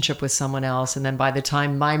relationship with someone else. And then by the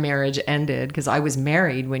time my marriage ended, because I was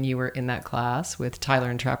married when you were in that class with Tyler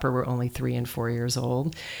and Trapper, were only 3 and 4 years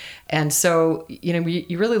old. And so,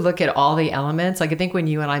 you really look at all the elements. Like I think when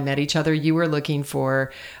you and I met each other, you were looking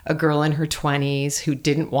for a girl in her 20s who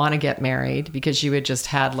didn't want to get married because you had just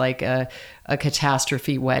had like a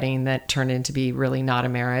catastrophe wedding that turned into be really not a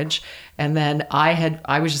marriage. And then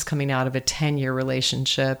I was just coming out of a 10-year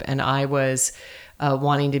relationship, and I was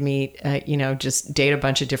wanting to meet, just date a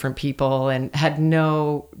bunch of different people, and had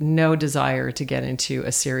no desire to get into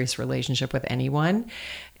a serious relationship with anyone.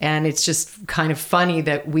 And it's just kind of funny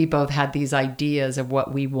that we both had these ideas of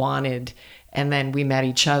what we wanted, and then we met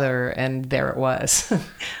each other, and there it was.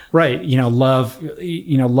 Right. Love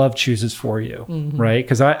chooses for you. Mm-hmm. Right.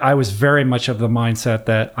 Because I was very much of the mindset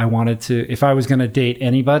that I wanted to, if I was going to date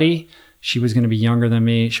anybody, she was going to be younger than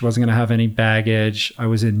me. She wasn't going to have any baggage. I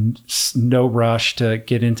was in no rush to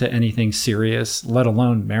get into anything serious, let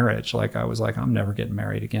alone marriage. Like I was like, I'm never getting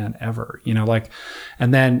married again, ever.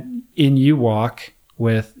 And then in you walk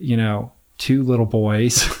with, 2 little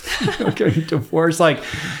boys getting divorced. Like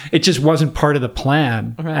it just wasn't part of the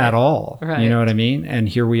plan at all. Right. You know what I mean? And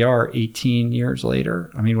here we are 18 years later.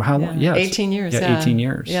 I mean, how long? Yeah. 18 years. Yeah, 18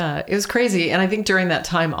 years. Yeah. It was crazy. And I think during that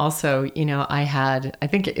time also, I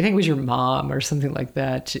think it was your mom or something like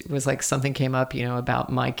that. It was like something came up,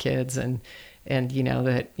 about my kids and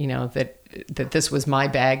that this was my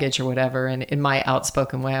baggage or whatever. And in my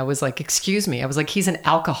outspoken way, I was like, excuse me. I was like, he's an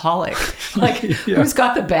alcoholic. Like who's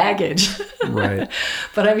got the baggage? Right.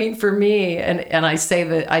 But I mean, for me, and I say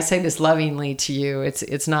this lovingly to you,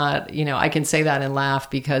 it's not, I can say that and laugh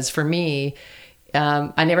because for me,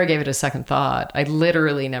 I never gave it a second thought. I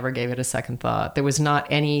literally never gave it a second thought. There was not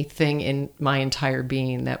anything in my entire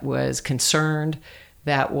being that was concerned,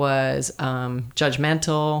 that was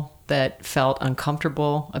judgmental, that felt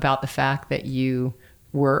uncomfortable about the fact that you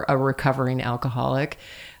were a recovering alcoholic.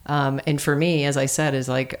 And for me, as I said, is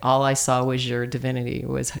like all I saw was your divinity,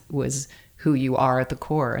 was who you are at the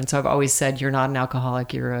core. And so I've always said, you're not an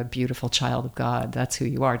alcoholic, you're a beautiful child of God. That's who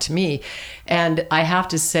you are to me. And I have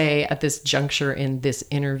to say at this juncture in this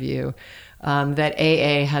interview, that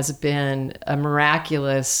AA has been a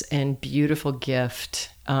miraculous and beautiful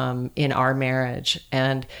gift in our marriage.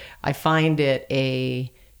 And I find it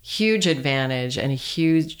a huge advantage and a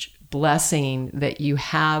huge blessing that you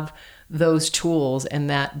have those tools and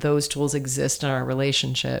that those tools exist in our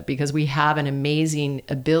relationship, because we have an amazing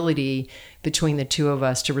ability between the two of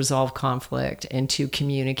us to resolve conflict and to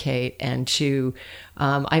communicate and to,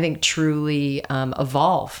 I think, truly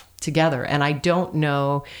evolve together. And I don't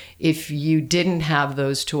know if you didn't have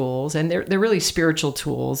those tools, and they're really spiritual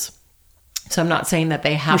tools. So I'm not saying that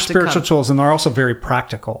they have to spiritual tools, and they're also very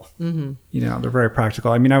practical. Mm-hmm. They're very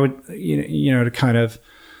practical. I mean, I would, to kind of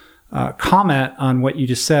comment on what you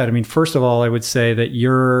just said. I mean, first of all, I would say that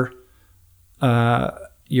your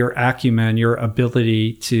acumen, your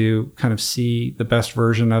ability to kind of see the best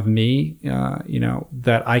version of me,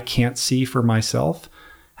 that I can't see for myself,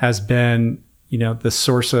 has been, the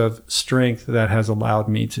source of strength that has allowed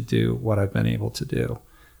me to do what I've been able to do.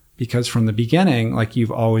 Because from the beginning, like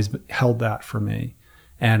you've always held that for me.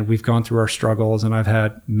 And we've gone through our struggles, and I've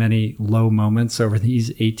had many low moments over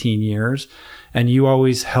these 18 years. And you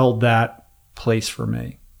always held that place for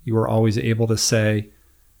me. You were always able to say,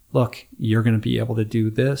 look, you're going to be able to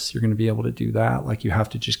do this. You're going to be able to do that. Like you have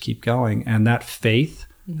to just keep going. And that faith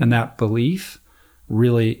and that belief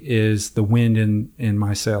really is the wind in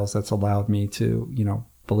my sails that's allowed me to,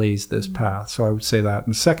 blaze this path. So I would say that.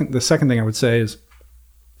 And the second thing I would say is,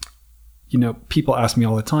 people ask me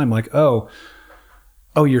all the time, like, oh,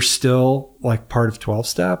 oh, you're still like part of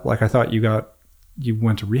 12-step? Like I thought you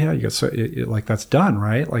went to rehab, you got like that's done,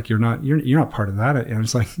 right? Like you're not part of that. And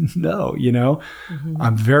it's like, no,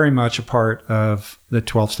 I'm very much a part of the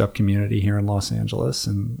 12-step community here in Los Angeles.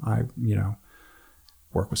 And I,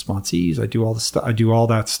 work with sponsees. I do all the stuff. I do all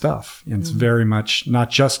that stuff. And it's very much not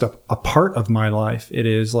just a part of my life. It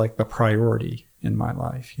is like the priority in my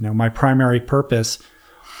life. My primary purpose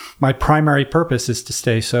is to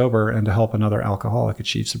stay sober and to help another alcoholic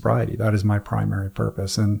achieve sobriety. That is my primary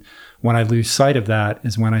purpose. And when I lose sight of that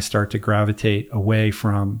is when I start to gravitate away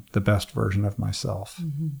from the best version of myself.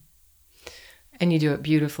 Mm-hmm. And you do it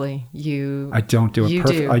beautifully. I don't do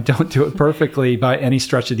it perfectly by any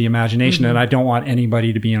stretch of the imagination. And I don't want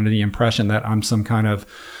anybody to be under the impression that I'm some kind of,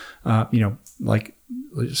 like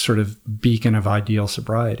sort of beacon of ideal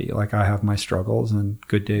sobriety. Like I have my struggles and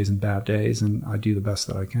good days and bad days, and I do the best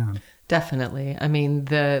that I can. Definitely. I mean,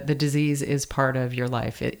 the disease is part of your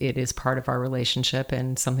life. It is part of our relationship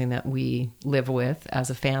and something that we live with as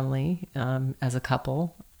a family, as a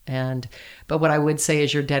couple. But what I would say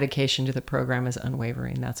is your dedication to the program is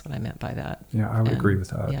unwavering. That's what I meant by that. Yeah, I would agree with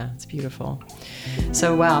that. Yeah, it's beautiful.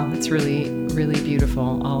 So, wow, it's really, really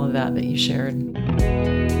beautiful, all of that you shared.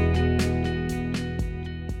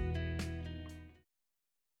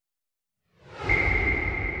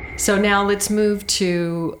 So now let's move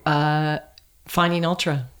to Finding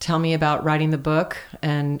Ultra. Tell me about writing the book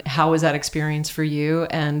and how was that experience for you?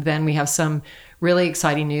 And then we have some really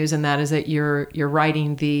exciting news, and that is that you're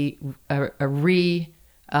writing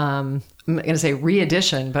I'm going to say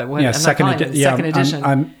re-edition, but what second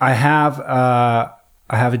edition. I have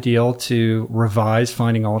a deal to revise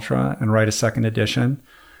Finding Ultra and write a second edition.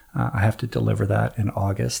 I have to deliver that in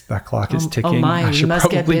August. That clock is ticking. Oh my, I should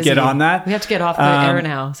probably get on that. We have to get off the air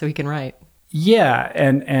now so we can write. Yeah,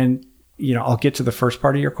 and I'll get to the first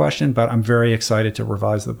part of your question, but I'm very excited to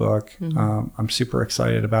revise the book. I'm super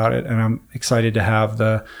excited about it, and I'm excited to have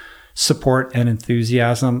the support and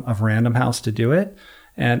enthusiasm of Random House to do it.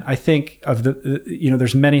 And I think of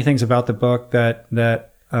there's many things about the book that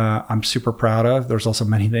I'm super proud of. There's also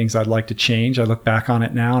many things I'd like to change. I look back on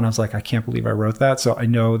it now and I was like, I can't believe I wrote that. So I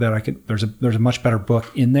know that there's a much better book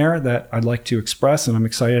in there that I'd like to express, and I'm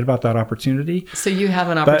excited about that opportunity. So you have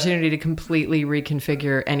an opportunity to completely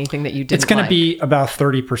reconfigure anything that you didn't. It's going to be about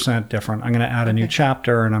 30% different. I'm going to add a new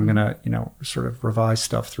chapter, and I'm going to, sort of revise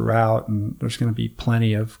stuff throughout, and there's going to be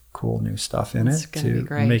plenty of cool new stuff in it to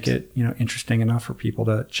make it, interesting enough for people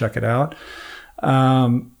to check it out.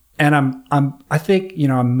 And I think,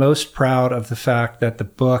 I'm most proud of the fact that the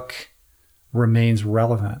book remains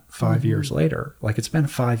relevant 5 years later. Like it's been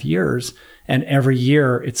 5 years, and every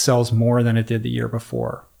year it sells more than it did the year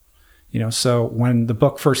before. So when the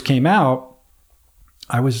book first came out,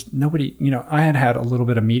 I had a little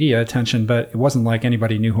bit of media attention, but it wasn't like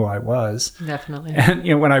anybody knew who I was. Definitely.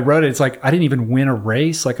 And, when I wrote it, it's like, I didn't even win a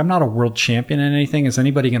race. Like I'm not a world champion in anything. Is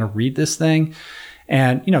anybody going to read this thing?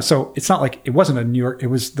 And, so it's not like it wasn't it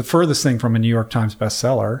was the furthest thing from a New York Times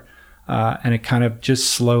bestseller. And it kind of just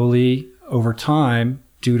slowly over time,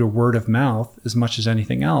 due to word of mouth, as much as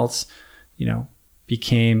anything else,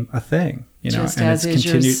 became a thing, and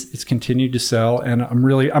it's continued to sell. And I'm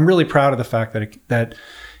really proud of the fact that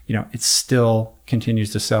it still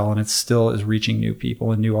continues to sell, and it still is reaching new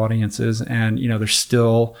people and new audiences. And, there's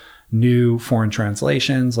still new foreign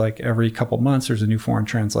translations. Like every couple months, there's a new foreign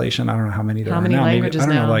translation. I don't know how many there are now. How many languages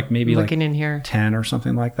now? Maybe looking in here, 10 or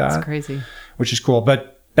something like that. That's crazy. Which is cool.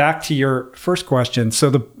 But back to your first question. So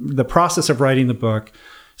the process of writing the book.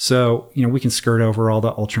 So, we can skirt over all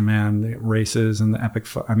the Ultraman races and the epic.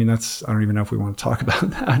 I don't even know if we want to talk about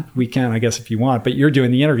that. We can, I guess, if you want, but you're doing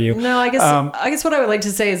the interview. No, I guess what I would like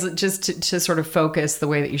to say is just to sort of focus the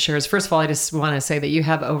way that you share is, first of all, I just want to say that you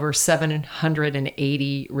have over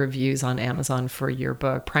 780 reviews on Amazon for your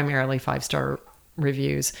book, primarily 5-star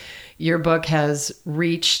reviews. Your book has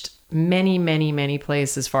reached many, many, many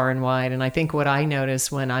places far and wide. And I think what I notice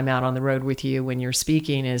when I'm out on the road with you, when you're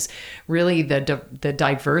speaking, is really the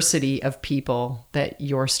diversity of people that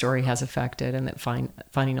your story has affected and that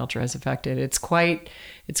Finding Ultra has affected. It's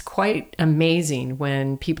quite amazing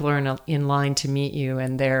when people are in line to meet you,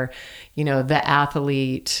 and they're, the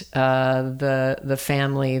athlete, the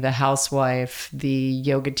family, the housewife, the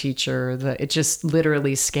yoga teacher, it just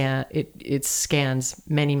literally scans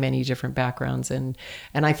many, many different backgrounds. And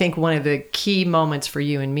I think one of the key moments for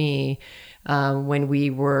you and me when we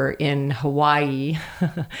were in Hawaii.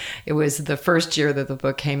 It was the first year that the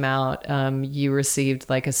book came out. You received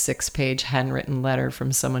like a 6-page handwritten letter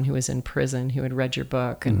from someone who was in prison who had read your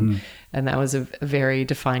book. And that was a very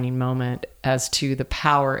defining moment as to the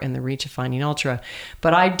power and the reach of Finding Ultra.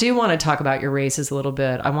 But I do want to talk about your races a little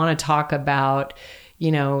bit. I want to talk about,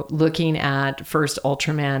 looking at first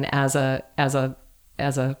Ultraman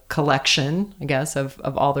as a collection, I guess, of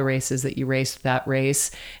all the races that you raced that race.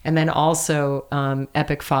 And then also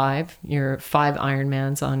Epic 5, your 5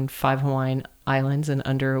 Ironmans on 5 Hawaiian islands in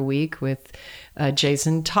under a week with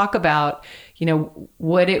Jason. Talk about,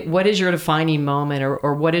 what is your defining moment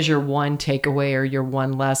or what is your one takeaway or your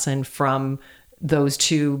one lesson from those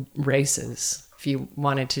 2 races? If you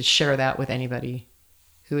wanted to share that with anybody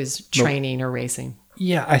who is training or racing.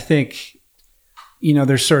 Yeah, I think,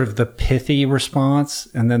 there's sort of the pithy response,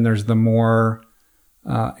 and then there's the more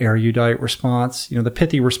erudite response. The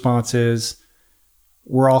pithy response is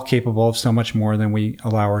we're all capable of so much more than we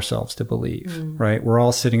allow ourselves to believe, right? We're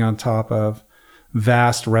all sitting on top of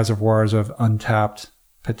vast reservoirs of untapped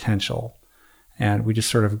potential. And we just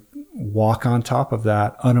sort of walk on top of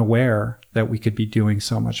that, unaware that we could be doing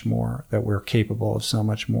so much more, that we're capable of so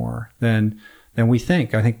much more than we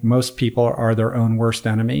think. I think most people are their own worst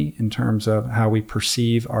enemy in terms of how we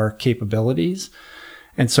perceive our capabilities.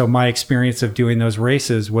 And so my experience of doing those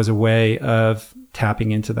races was a way of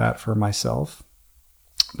tapping into that for myself.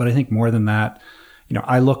 But I think more than that,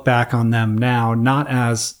 I look back on them now, not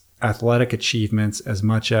as athletic achievements as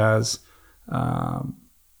much as,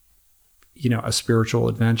 a spiritual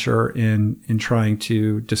adventure in trying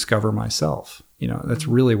to discover myself. That's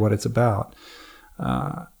really what it's about.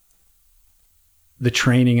 The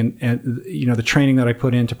training and the training that I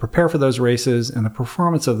put in to prepare for those races and the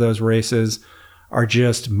performance of those races are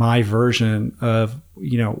just my version of,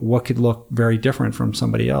 what could look very different from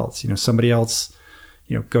somebody else. Somebody else,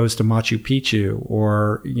 goes to Machu Picchu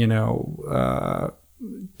or,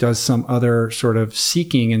 does some other sort of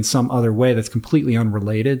seeking in some other way that's completely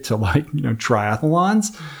unrelated to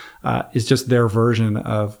triathlons, is just their version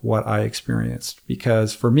of what I experienced.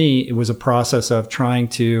 Because for me, it was a process of trying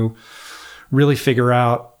to really figure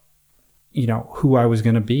out, who I was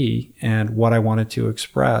going to be and what I wanted to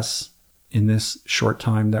express in this short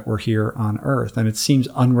time that we're here on Earth. And it seems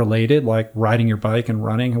unrelated, like riding your bike and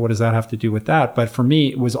running. What does that have to do with that? But for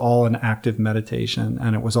me, it was all an active meditation,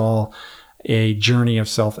 and it was all a journey of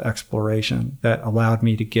self-exploration that allowed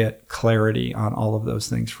me to get clarity on all of those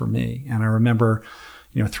things for me. And I remember,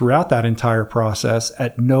 throughout that entire process,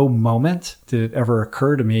 at no moment did it ever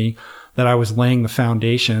occur to me that I was laying the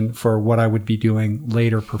foundation for what I would be doing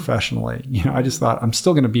later professionally. I just thought, I'm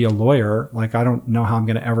still going to be a lawyer. Like, I don't know how I'm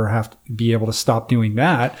going to ever have to be able to stop doing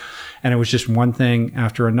that. And it was just one thing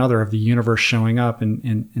after another of the universe showing up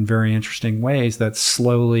in very interesting ways that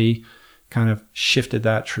slowly kind of shifted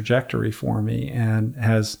that trajectory for me and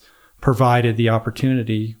has provided the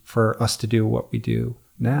opportunity for us to do what we do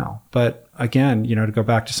now. But again, to go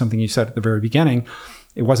back to something you said at the very beginning,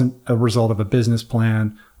 it wasn't a result of a business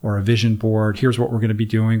plan or a vision board. Here's what we're going to be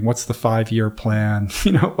doing. What's the 5-year plan?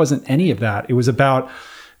 It wasn't any of that. It was about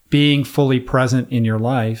being fully present in your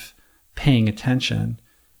life, paying attention,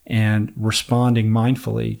 and responding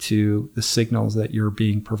mindfully to the signals that you're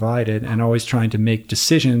being provided, and always trying to make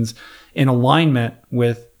decisions in alignment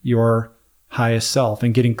with your highest self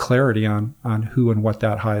and getting clarity on who and what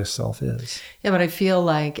that highest self is. Yeah, but I feel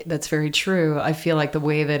like that's very true. I feel like the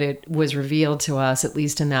way that it was revealed to us, at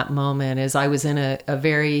least in that moment, is I was in a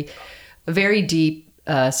very deep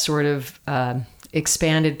sort of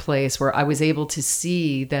expanded place where I was able to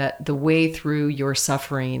see that the way through your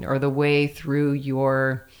suffering or the way through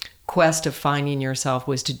your quest of finding yourself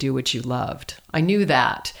was to do what you loved. I knew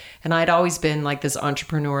that. And I'd always been like this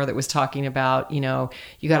entrepreneur that was talking about, you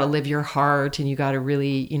got to live your heart and you got to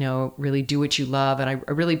really, really do what you love. And I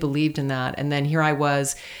really believed in that. And then here I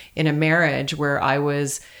was in a marriage where I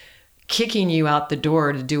was kicking you out the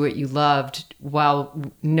door to do what you loved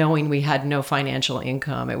while knowing we had no financial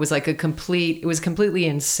income. It was like it was completely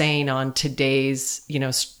insane on today's,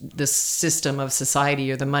 the system of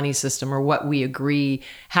society or the money system or what we agree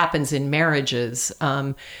happens in marriages.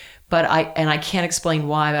 But I can't explain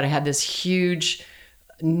why, but I had this huge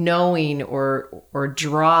knowing or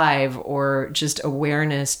drive or just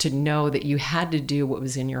awareness to know that you had to do what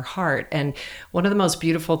was in your heart. And one of the most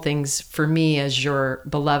beautiful things for me as your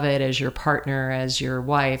beloved, as your partner, as your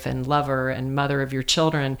wife and lover and mother of your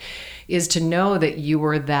children is to know that you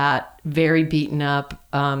were that very beaten up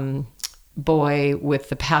boy with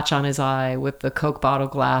the patch on his eye, with the Coke bottle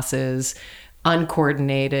glasses,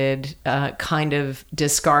 uncoordinated, kind of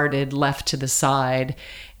discarded, left to the side.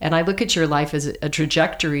 And I look at your life as a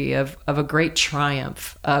trajectory of a great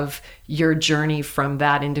triumph of your journey from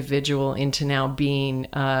that individual into now being,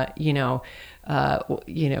 the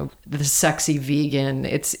sexy vegan.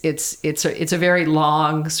 It's a very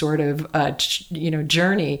long sort of,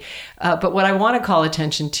 journey. But what I want to call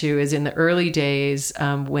attention to is in the early days,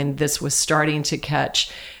 when this was starting to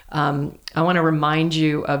catch, I want to remind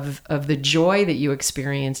you of the joy that you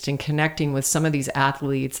experienced in connecting with some of these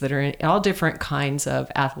athletes that are in all different kinds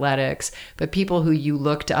of athletics, but people who you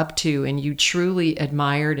looked up to and you truly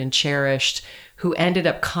admired and cherished, who ended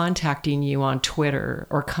up contacting you on Twitter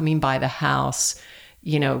or coming by the house,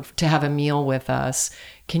 to have a meal with us.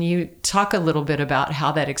 Can you talk a little bit about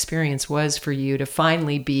how that experience was for you to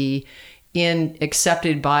finally be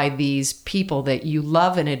accepted by these people that you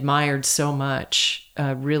love and admired so much,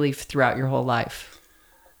 really throughout your whole life?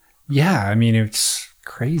 Yeah, I mean, it's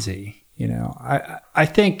crazy. I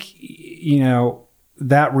think,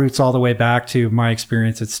 that roots all the way back to my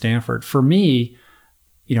experience at Stanford. For me,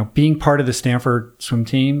 being part of the Stanford swim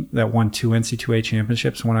team that won 2 NCAA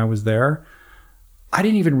championships when I was there, I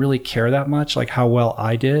didn't even really care that much, like how well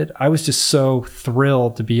I did. I was just so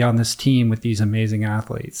thrilled to be on this team with these amazing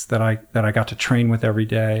athletes that I got to train with every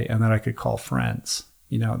day and that I could call friends.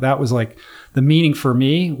 That was like the meaning for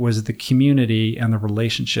me, was the community and the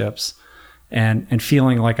relationships and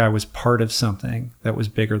feeling like I was part of something that was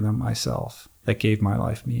bigger than myself, that gave my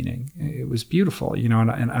life meaning. It was beautiful,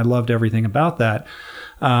 and I loved everything about that.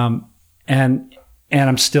 And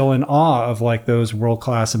I'm still in awe of like those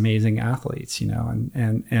world-class, amazing athletes,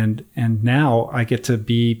 and now I get to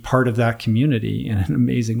be part of that community in an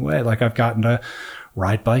amazing way. Like I've gotten to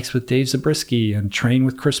ride bikes with Dave Zabriskie and train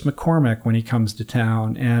with Chris McCormick when he comes to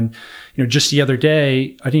town. And, just the other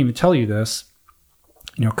day, I didn't even tell you this,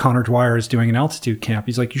 Connor Dwyer is doing an altitude camp.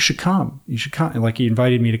 He's like, you should come. And like he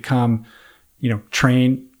invited me to come,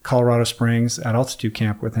 train Colorado Springs at altitude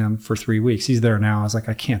camp with him for 3 weeks. He's there now. I was like,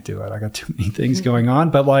 I can't do it. I got too many things going on.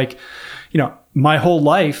 But like, my whole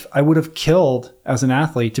life, I would have killed as an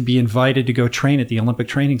athlete to be invited to go train at the Olympic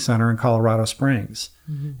Training Center in Colorado Springs.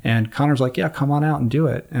 Mm-hmm. And Connor's like, yeah, come on out and do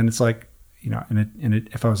it. And it's like,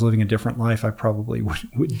 if I was living a different life, I probably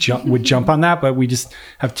would jump on that. But we just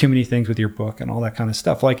have too many things with your book and all that kind of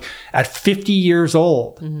stuff. Like at 50 years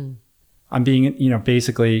old, mm-hmm. I'm being,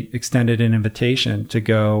 basically extended an invitation to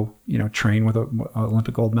go, train with an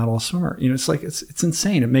Olympic gold medalist swimmer. It's like, it's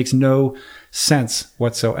insane. It makes no sense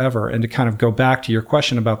whatsoever. And to kind of go back to your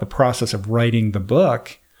question about the process of writing the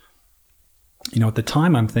book, at the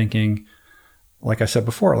time I'm thinking, like I said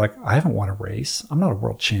before, like I haven't won a race. I'm not a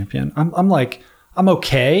world champion. I'm like, I'm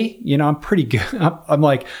okay. I'm pretty good. I'm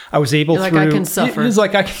like, I was able to. I can suffer. It's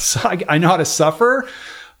like I know how to suffer,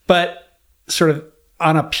 but sort of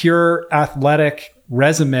on a pure athletic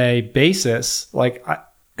resume basis, like,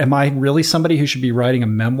 am I really somebody who should be writing a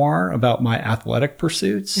memoir about my athletic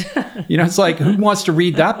pursuits? It's like, who wants to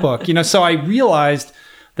read that book? So I realized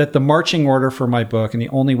that the marching order for my book and the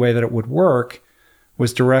only way that it would work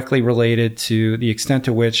was directly related to the extent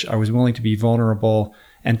to which I was willing to be vulnerable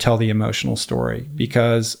and tell the emotional story.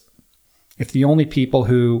 Because if the only people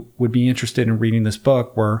who would be interested in reading this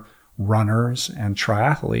book were runners and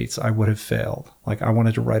triathletes, I would have failed. Like I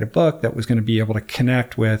wanted to write a book that was going to be able to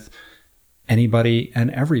connect with anybody and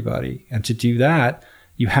everybody. And to do that,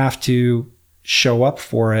 you have to show up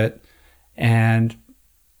for it and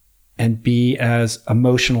be as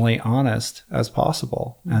emotionally honest as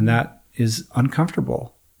possible. And that is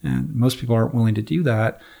uncomfortable. And most people aren't willing to do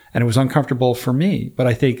that. And it was uncomfortable for me. But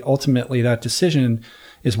I think ultimately that decision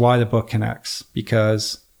is why the book connects,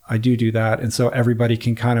 because I do that. And so everybody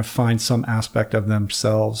can kind of find some aspect of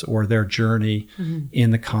themselves or their journey mm-hmm.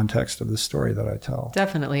 in the context of the story that I tell.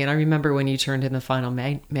 Definitely. And I remember when you turned in the final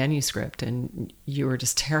manuscript and you were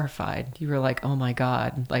just terrified. You were like, oh my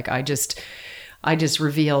God, like I just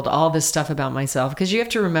revealed all this stuff about myself. Because you have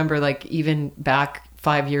to remember, like even back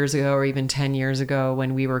 5 years ago or even 10 years ago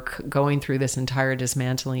when we were going through this entire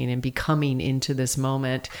dismantling and becoming into this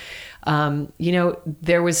moment,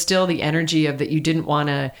 there was still the energy of that you didn't want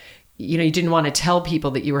to tell people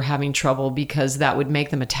that you were having trouble because that would make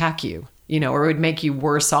them attack you, or it would make you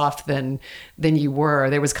worse off than you were.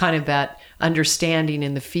 There was kind of that understanding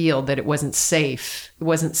in the field that it wasn't safe. It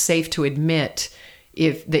wasn't safe to admit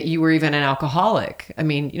that you were even an alcoholic. I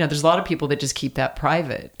mean, there's a lot of people that just keep that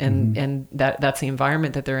private, and that's the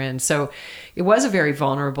environment that they're in. So it was a very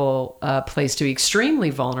vulnerable place to be, extremely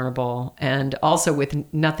vulnerable, and also with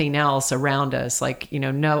nothing else around us, like,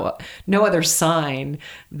 no other sign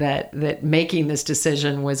that making this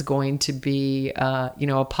decision was going to be,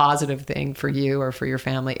 a positive thing for you or for your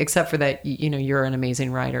family, except for that, you're an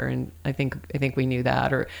amazing writer. And I think we knew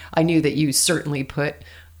that, or I knew that you certainly put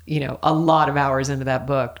a lot of hours into that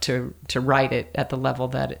book to write it at the level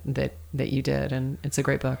that you did. And it's a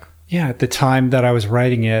great book. Yeah. At the time that I was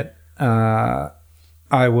writing it, I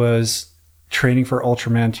was training for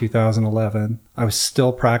Ultraman 2011. I was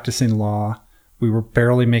still practicing law. We were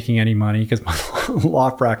barely making any money because my law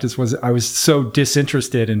practice I was so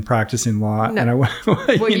disinterested in practicing law. No. And I went,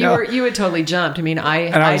 well, you had totally jumped. I mean,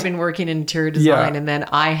 I'd been working in interior design, and then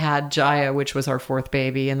I had Jaya, which was our fourth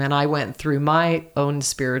baby. And then I went through my own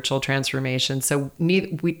spiritual transformation. So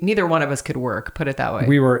neither one of us could work, put it that way.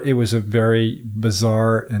 It was a very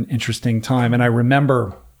bizarre and interesting time. And I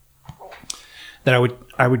remember that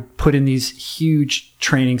I would put in these huge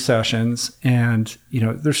training sessions, and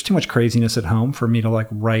there's too much craziness at home for me to like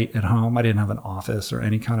write at home. I didn't have an office or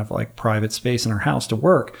any kind of like private space in our house to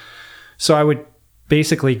work. So I would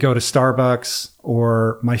basically go to Starbucks,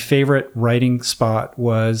 or my favorite writing spot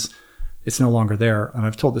was, it's no longer there, and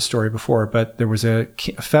I've told this story before, but there was a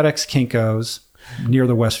FedEx Kinko's near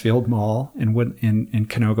the Westfield Mall in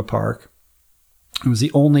Canoga Park. It was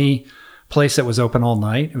the only place that was open all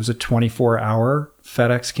night. It was a 24-hour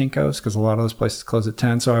FedEx Kinko's, because a lot of those places close at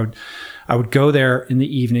 10. So I would go there in the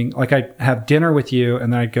evening. Like, I'd have dinner with you,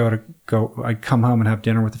 and then I'd come home and have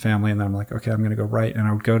dinner with the family, and then I'm like, okay, I'm going to go write. And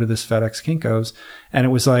I would go to this FedEx Kinko's, and it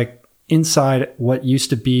was like inside what used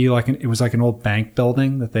to be like it was like an old bank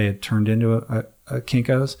building that they had turned into a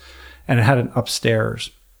Kinko's, and it had an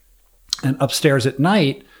upstairs. And upstairs at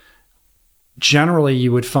night, generally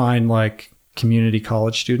you would find like community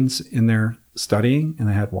college students in there studying, and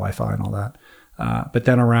they had Wi-Fi and all that. But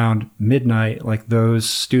then around midnight, like, those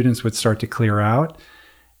students would start to clear out,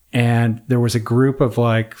 and there was a group of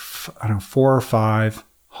like, 4 or 5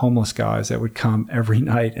 homeless guys that would come every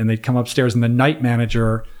night, and they'd come upstairs, and the night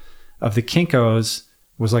manager of the Kinko's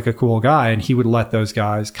was like a cool guy, and he would let those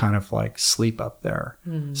guys kind of like sleep up there.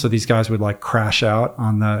 So these guys would like crash out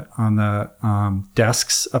on the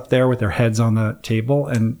desks up there with their heads on the table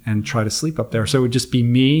and try to sleep up there. So it would just be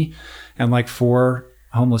me and like 4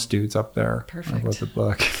 homeless dudes up there. Perfect. I wrote the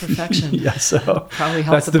book. Perfection. Yeah, so probably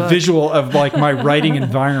helps. that's the visual of like my writing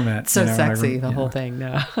environment. So sexy, the whole thing.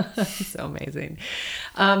 No, so amazing.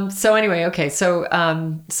 So anyway, okay. So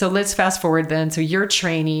let's fast forward then. So you're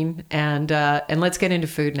training, and let's get into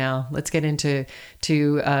food now. Let's get into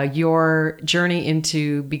your journey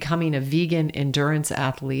into becoming a vegan endurance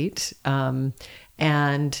athlete, and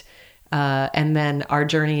then our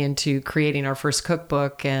journey into creating our first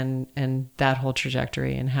cookbook, and that whole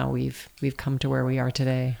trajectory, and how we've come to where we are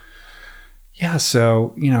today. Yeah.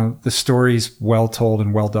 So, the story's well told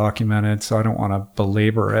and well documented, so I don't want to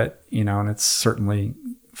belabor it, and it's certainly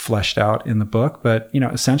fleshed out in the book. But,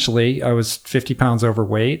 essentially I was 50 pounds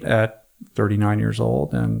overweight at 39 years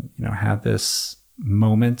old, and, had this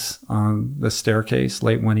moment on the staircase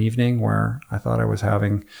late one evening where I thought I was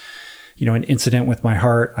having an incident with my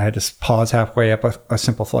heart. I had to pause halfway up a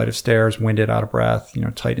simple flight of stairs, winded, out of breath,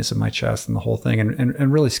 tightness in my chest and the whole thing,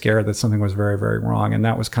 and really scared that something was very, very wrong. And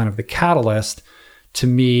that was kind of the catalyst to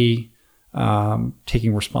me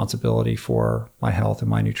taking responsibility for my health and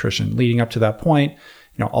my nutrition. Leading up to that point,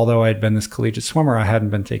 although I had been this collegiate swimmer, I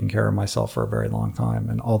hadn't been taking care of myself for a very long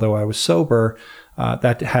time. And although I was sober,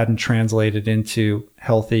 that hadn't translated into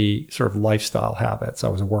healthy sort of lifestyle habits. I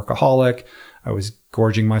was a workaholic. I was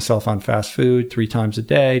gorging myself on fast food 3 times a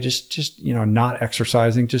day, just not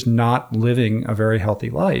exercising, just not living a very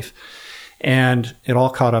healthy life. And it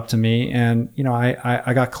all caught up to me. And,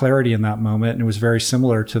 I got clarity in that moment. And it was very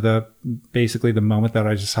similar to basically the moment that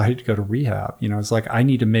I decided to go to rehab. It's like, I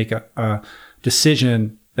need to make a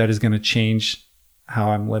decision that is going to change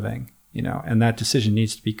how I'm living, and that decision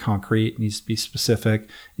needs to be concrete, needs to be specific, it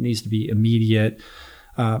needs to be immediate,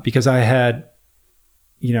 because I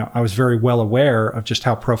was very well aware of just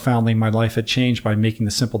how profoundly my life had changed by making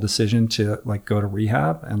the simple decision to like go to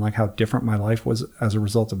rehab, and like how different my life was as a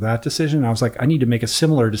result of that decision. And I was like, I need to make a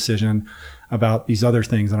similar decision about these other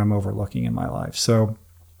things that I'm overlooking in my life. So,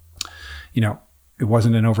 it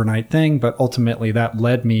wasn't an overnight thing, but ultimately that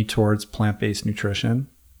led me towards plant-based nutrition,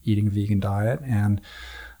 eating a vegan diet. And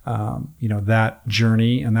That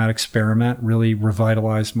journey and that experiment really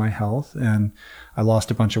revitalized my health, and I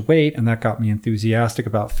lost a bunch of weight, and that got me enthusiastic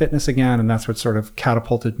about fitness again. And that's what sort of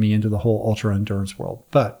catapulted me into the whole ultra endurance world.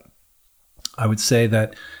 But I would say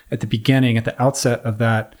that at the beginning, at the outset of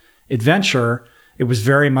that adventure, it was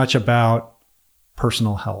very much about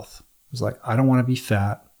personal health. It was like, I don't want to be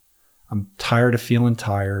fat. I'm tired of feeling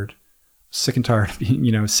tired, sick and tired of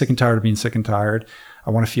being, sick and tired of being sick and tired. I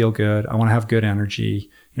want to feel good. I want to have good energy.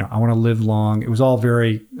 I want to live long. It was all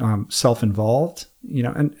very self-involved,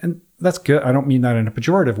 and that's good. I don't mean that in a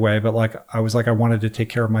pejorative way, but I wanted to take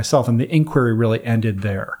care of myself, and the inquiry really ended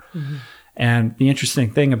there. Mm-hmm. And the interesting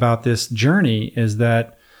thing about this journey is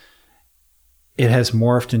that it has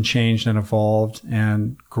morphed and changed and evolved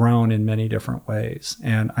and grown in many different ways.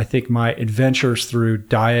 And I think my adventures through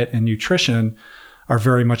diet and nutrition are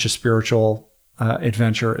very much a spiritual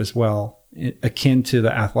adventure as well, akin to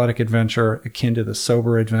the athletic adventure, akin to the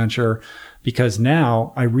sober adventure, because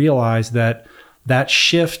now I realize that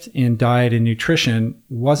shift in diet and nutrition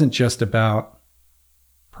wasn't just about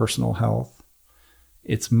personal health.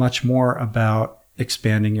 It's much more about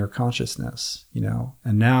expanding your consciousness,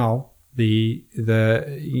 and now the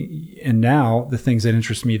things that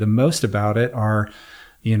interest me the most about it are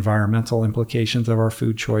the environmental implications of our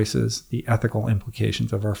food choices, the ethical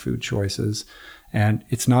implications of our food choices. And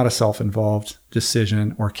it's not a self-involved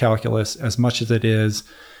decision or calculus as much as it is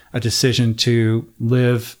a decision to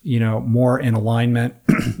live, more in alignment,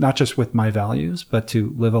 not just with my values, but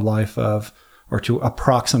to live a life of, or to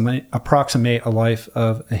approximate a life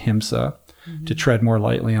of ahimsa, mm-hmm. to tread more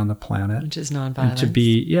lightly on the planet. Which is nonviolence.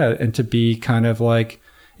 And to be kind of like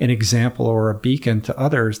an example or a beacon to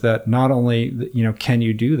others that not only, can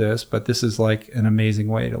you do this, but this is like an amazing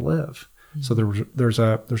way to live. Mm-hmm. So there's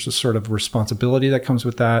a sort of responsibility that comes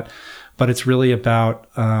with that, but it's really about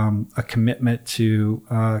a commitment to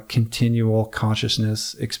continual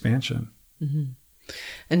consciousness expansion. Mm-hmm.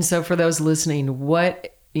 And so for those listening,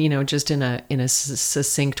 what, just in a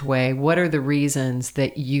succinct way, what are the reasons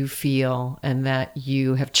that you feel and that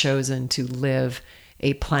you have chosen to live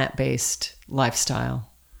a plant-based lifestyle?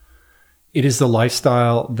 It is the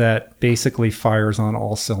lifestyle that basically fires on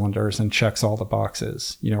all cylinders and checks all the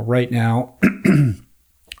boxes. Right now,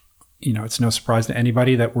 it's no surprise to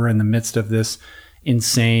anybody that we're in the midst of this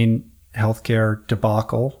insane healthcare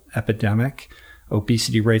debacle epidemic.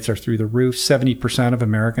 Obesity rates are through the roof. 70% of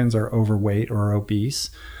Americans are overweight or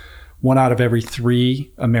obese. 1 out of every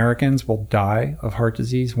 3 Americans will die of heart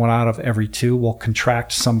disease. 1 out of every 2 will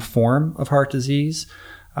contract some form of heart disease.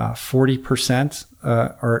 40%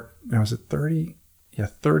 is it 30? Yeah,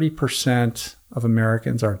 30% of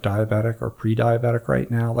Americans are diabetic or pre-diabetic right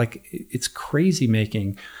now. It's crazy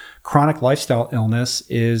making. Chronic lifestyle illness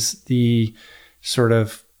is the sort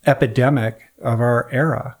of epidemic of our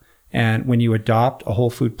era. And when you adopt a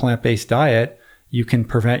whole food plant-based diet, you can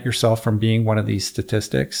prevent yourself from being one of these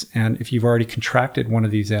statistics. And if you've already contracted one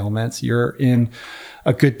of these ailments, you're in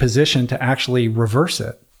a good position to actually reverse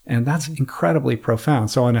it. And that's incredibly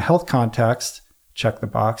profound. So in a health context, check the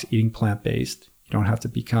box, eating plant-based. You don't have to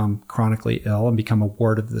become chronically ill and become a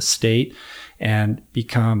ward of the state and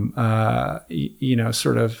become,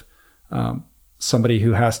 somebody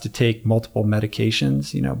who has to take multiple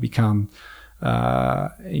medications, become,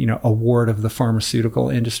 a ward of the pharmaceutical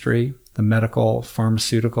industry, the medical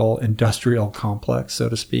pharmaceutical industrial complex, so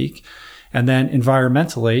to speak. And then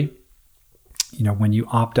environmentally, when you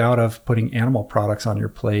opt out of putting animal products on your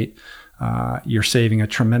plate, you're saving a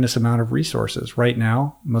tremendous amount of resources. Right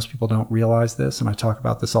now, most people don't realize this, and I talk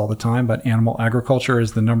about this all the time, but animal agriculture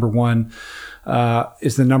is the number one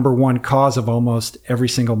cause of almost every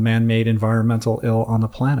single man-made environmental ill on the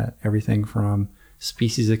planet. Everything from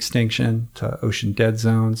species extinction to ocean dead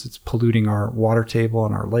zones. It's polluting our water table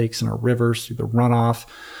and our lakes and our rivers through the runoff.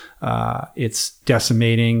 It's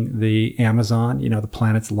decimating the Amazon, the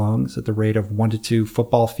planet's lungs at the rate of 1 to 2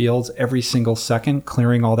 football fields every single second,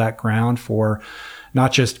 clearing all that ground for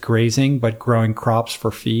not just grazing, but growing crops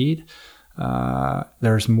for feed.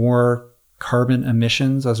 There's more carbon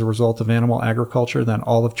emissions as a result of animal agriculture than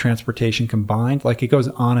all of transportation combined. It goes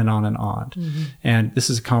on and on and on. Mm-hmm. And this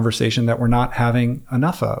is a conversation that we're not having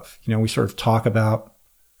enough of. We sort of talk about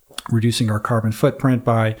reducing our carbon footprint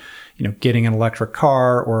by, getting an electric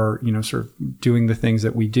car or, sort of doing the things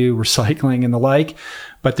that we do, recycling and the like.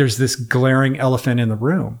 But there's this glaring elephant in the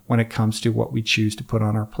room when it comes to what we choose to put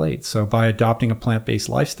on our plate. So by adopting a plant-based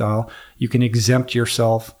lifestyle, you can exempt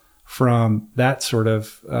yourself from that sort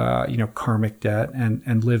of, karmic debt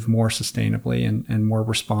and live more sustainably and more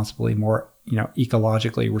responsibly, more,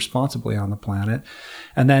 ecologically responsibly on the planet.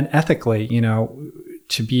 And then ethically,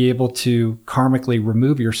 to be able to karmically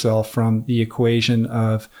remove yourself from the equation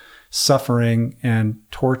of suffering and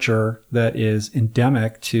torture that is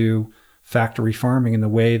endemic to factory farming and the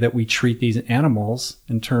way that we treat these animals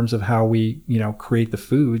in terms of how we, create the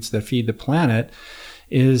foods that feed the planet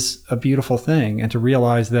is a beautiful thing. And to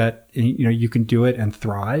realize that, you can do it and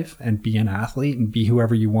thrive and be an athlete and be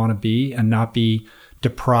whoever you want to be and not be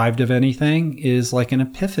deprived of anything is like an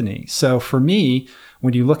epiphany. So for me,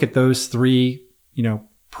 when you look at those three,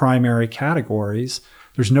 primary categories,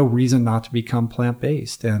 there's no reason not to become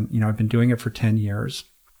plant-based. And, I've been doing it for 10 years.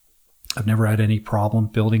 I've never had any problem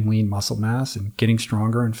building lean muscle mass and getting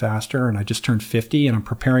stronger and faster. And I just turned 50 and I'm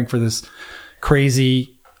preparing for this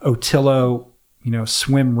crazy Otillo,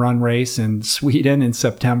 swim run race in Sweden in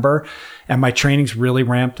September. And my training's really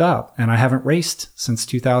ramped up and I haven't raced since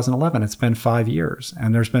 2011. It's been 5 years.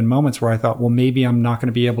 And there's been moments where I thought, well, maybe I'm not going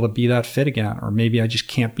to be able to be that fit again, or maybe I just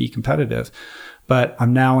can't be competitive. But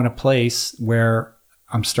I'm now in a place where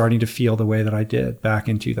I'm starting to feel the way that I did back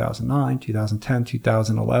in 2009, 2010,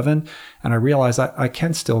 2011. And I realized I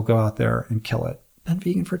can still go out there and kill it. Been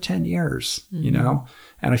vegan for 10 years, and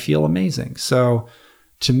I feel amazing. So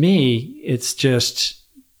to me, it's just,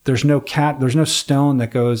 there's no stone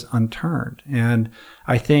that goes unturned. And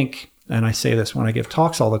I think, and I say this when I give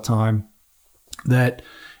talks all the time, that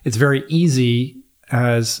it's very easy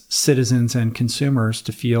as citizens and consumers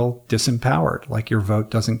to feel disempowered, like your vote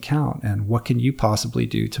doesn't count. And what can you possibly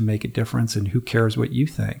do to make a difference? And who cares what you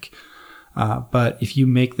think? But if you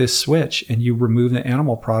make this switch and you remove the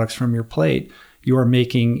animal products from your plate, you are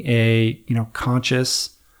making a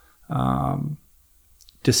conscious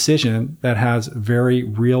decision that has very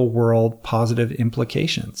real world positive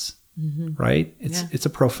implications, right? It's a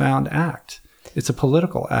profound act. It's a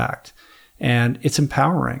political act, and it's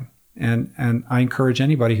empowering. And I encourage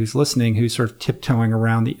anybody who's listening, who's sort of tiptoeing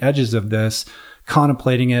around the edges of this,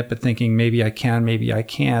 contemplating it, but thinking maybe I can, maybe I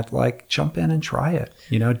can't, like jump in and try it,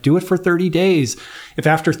 do it for 30 days. If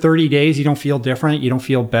after 30 days you don't feel different, you don't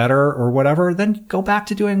feel better or whatever, then go back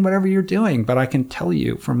to doing whatever you're doing. But I can tell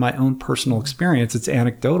you from my own personal experience, it's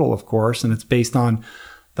anecdotal, of course, and it's based on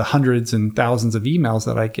the hundreds and thousands of emails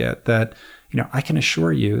that I get, that, I can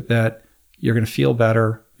assure you that you're going to feel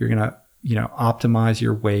better. You're going to optimize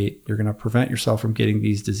your weight. You're going to prevent yourself from getting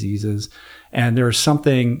these diseases. And there's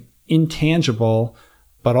something intangible,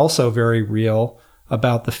 but also very real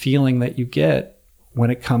about the feeling that you get when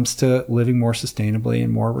it comes to living more sustainably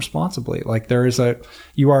and more responsibly. Like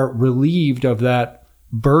you are relieved of that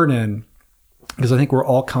burden, because I think we're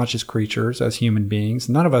all conscious creatures as human beings.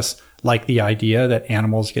 None of us like the idea that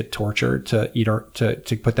animals get tortured to eat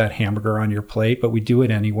to put that hamburger on your plate, but we do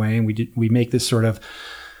it anyway. And we make this sort of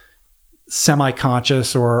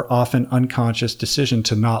semi-conscious or often unconscious decision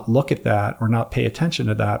to not look at that or not pay attention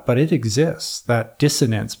to that, but it exists. That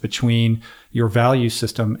dissonance between your value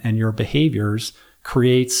system and your behaviors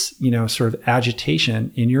creates, sort of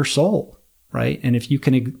agitation in your soul, right? And if you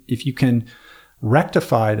can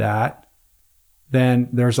rectify that, then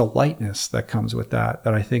there's a lightness that comes with that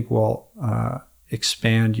I think will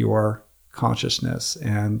expand your consciousness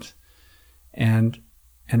and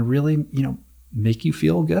really, make you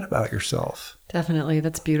feel good about yourself. Definitely.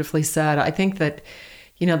 That's beautifully said. I think that,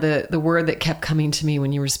 the word that kept coming to me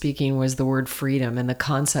when you were speaking was the word freedom and the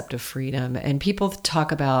concept of freedom. And people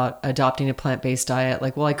talk about adopting a plant-based diet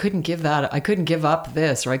like, well, I couldn't give up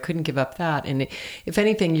this, or I couldn't give up that. And if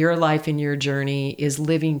anything, your life and your journey is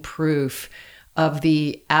living proof of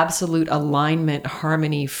the absolute alignment,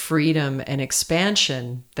 harmony, freedom, and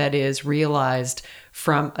expansion that is realized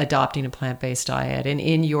from adopting a plant-based diet. And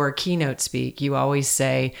in your keynote speak, you always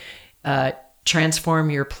say,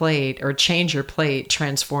 transform your plate, or change your plate,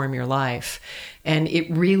 transform your life. And it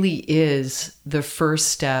really is the first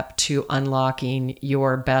step to unlocking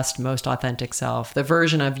your best, most authentic self, the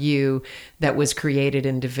version of you that was created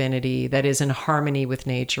in divinity, that is in harmony with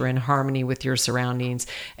nature, in harmony with your surroundings,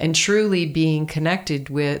 and truly being connected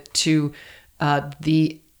to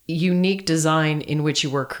the unique design in which you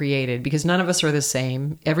were created, because none of us are the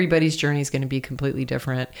same. Everybody's journey is going to be completely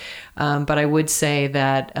different. But I would say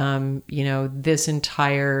that, this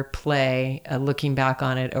entire play, looking back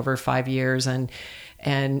on it over 5 years and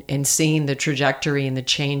seeing the trajectory and the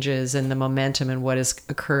changes and the momentum and what has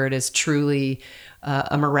occurred is truly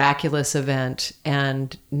a miraculous event,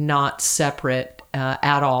 and not separate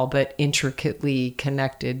at all, but intricately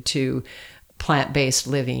connected to plant-based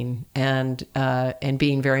living and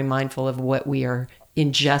being very mindful of what we are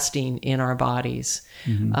ingesting in our bodies.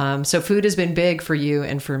 So food has been big for you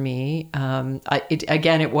and for me.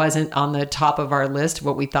 It wasn't on the top of our list,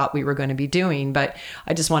 what we thought we were going to be doing, but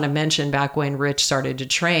I just want to mention back when Rich started to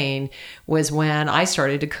train was when I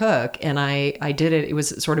started to cook, and I did it. It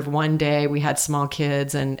was sort of one day we had small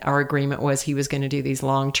kids, and our agreement was he was going to do these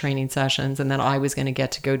long training sessions, and then I was going to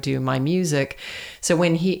get to go do my music. So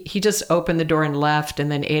when he just opened the door and left, and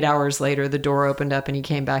then 8 hours later, the door opened up and he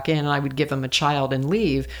came back in, and I would give him a child and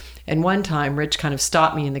leave. And one time, Rich kind of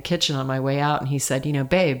stopped me in the kitchen on my way out, and he said,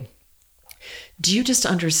 babe, do you just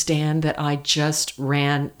understand that I just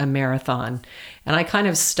ran a marathon? And I kind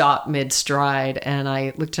of stopped mid-stride, and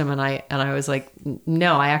I looked at him and I was like,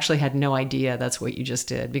 no, I actually had no idea that's what you just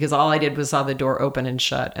did, because all I did was saw the door open and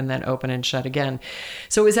shut and then open and shut again.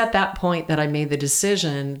 So it was at that point that I made the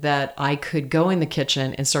decision that I could go in the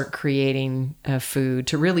kitchen and start creating food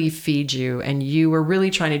to really feed you, and you were really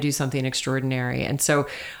trying to do something extraordinary. And so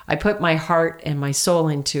I put my heart and my soul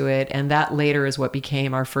into it, and that later is what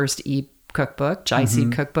became our first cookbook, Jai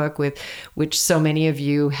Seed Cookbook, with which so many of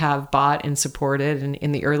you have bought and supported. And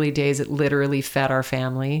in the early days, it literally fed our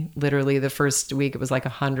family. Literally, the first week it was like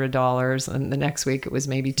 $100, and the next week it was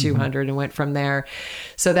maybe $200, and went from there.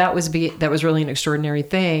 So that was really an extraordinary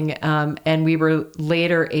thing. And we were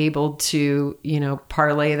later able to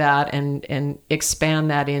parlay that and expand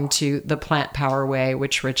that into the Plant Power Way,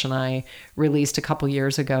 which Rich and I released a couple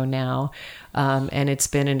years ago now. And it's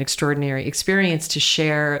been an extraordinary experience to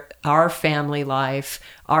share our family life,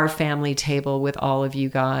 our family table with all of you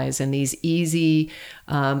guys, and these easy,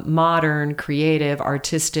 modern, creative,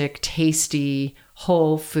 artistic, tasty,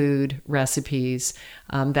 whole food recipes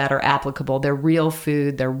that are applicable. They're real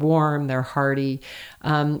food, they're warm, they're hearty.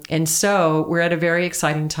 And so we're at a very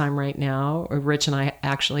exciting time right now. Rich and I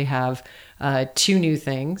actually have two new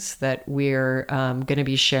things that we're going to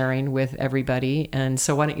be sharing with everybody. And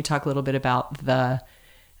so why don't you talk a little bit about the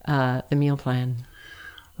meal plan?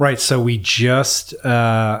 Right. So we just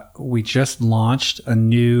launched a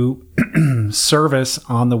new service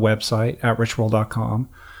on the website at richworld.com.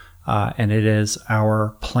 And it is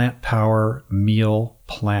our Plant Power Meal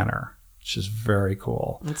Planner, which is very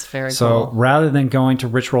cool. It's very cool. So rather than going to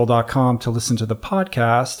richworld.com to listen to the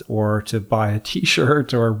podcast or to buy a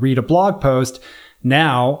t-shirt or read a blog post,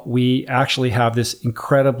 now we actually have this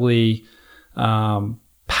incredibly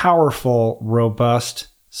powerful, robust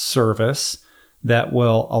service that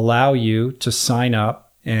will allow you to sign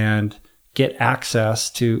up and get access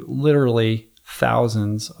to literally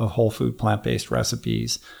thousands of whole food plant-based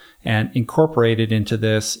recipes. And incorporated into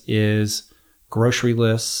this is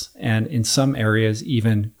groceryless, and in some areas,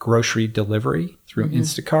 even grocery delivery through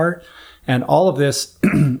Instacart. And all of this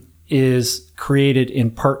is created in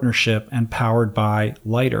partnership and powered by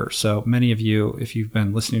Lighter. So many of you, if you've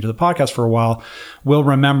been listening to the podcast for a while, will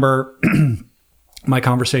remember my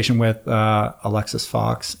conversation with Alexis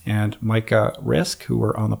Fox and Micah Risk, who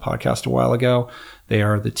were on the podcast a while ago. They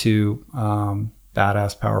are the two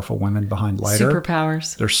badass, powerful women behind Lighter.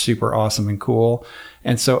 Superpowers. They're super awesome and cool.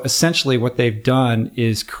 And so essentially what they've done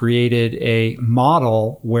is created a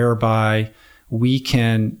model whereby we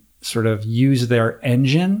can sort of use their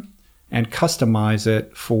engine and customize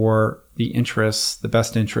it for the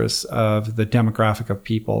best interests of the demographic of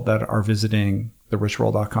people that are visiting the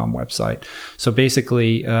richworld.com website. So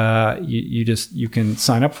basically, you can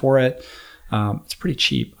sign up for it. It's pretty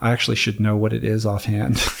cheap. I actually should know what it is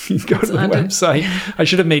offhand. You go to the website. I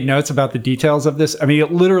should have made notes about the details of this. I mean,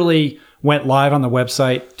 it literally went live on the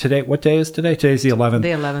website today. What day is today? Today's the 11th. The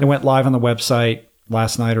 11th. It went live on the website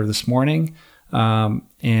last night or this morning.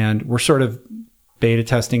 And we're sort of beta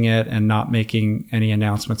testing it and not making any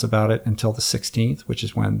announcements about it until the 16th, which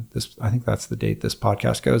is when I think that's the date this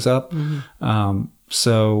podcast goes up.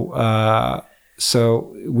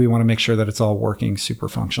 So we want to make sure that it's all working super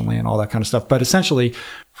functionally and all that kind of stuff. But essentially,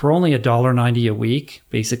 for only $1.90 a week,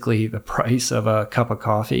 basically the price of a cup of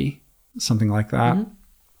coffee, something like that,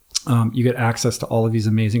 you get access to all of these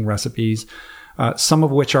amazing recipes, some of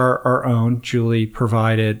which are our own. Julie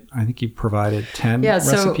provided, I think you provided 10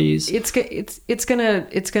 recipes. So it's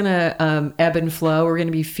gonna ebb and flow. We're gonna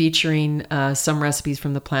be featuring some recipes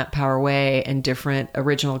from the Plant Power Way and different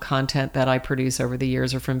original content that I produce over the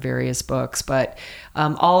years or from various books. But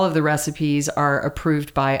all of the recipes are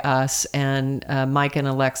approved by us, and Mike and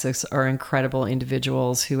Alexis are incredible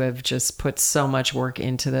individuals who have just put so much work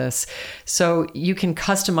into this. So you can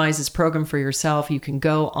customize this program for yourself. You can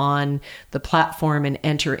go on the platform platform and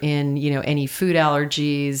enter in, any food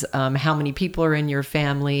allergies, how many people are in your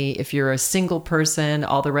family. If you're a single person,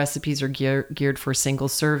 all the recipes are geared for single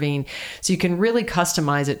serving. So you can really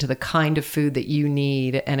customize it to the kind of food that you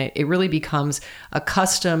need. And it really becomes a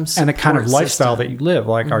custom support and a kind of lifestyle system that you live.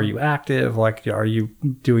 Like, are you active? Like, are you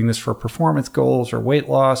doing this for performance goals or weight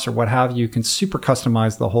loss or what have you? You can super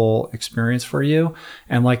customize the whole experience for you.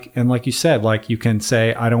 And like you said, like you can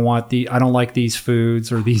say, I don't like these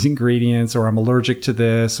foods or these ingredients, or I'm allergic to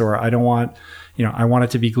this, or I don't want, I want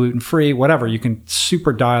it to be gluten-free, whatever. You can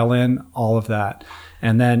super dial in all of that.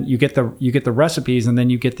 And then you get the recipes, and then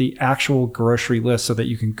you get the actual grocery list so that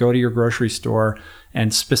you can go to your grocery store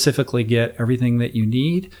and specifically get everything that you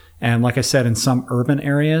need. And like I said, in some urban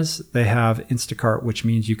areas, they have Instacart, which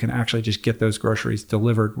means you can actually just get those groceries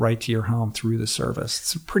delivered right to your home through the service.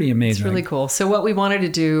 It's pretty amazing. It's really cool. So what we wanted to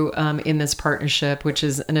do in this partnership, which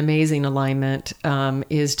is an amazing alignment,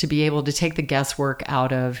 is to be able to take the guesswork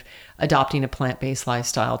out of adopting a plant-based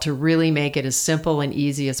lifestyle, to really make it as simple and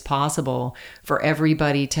easy as possible for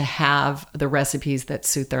everybody to have the recipes that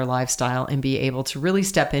suit their lifestyle and be able to really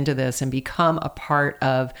step into this and become a part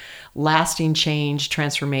of lasting change,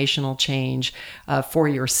 transformational change for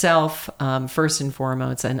yourself, first and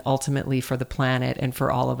foremost, and ultimately for the planet and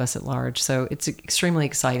for all of us at large. So it's extremely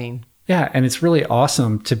exciting. Yeah, and it's really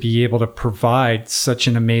awesome to be able to provide such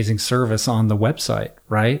an amazing service on the website,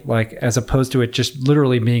 right? Like, as opposed to it just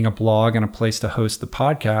literally being a blog and a place to host the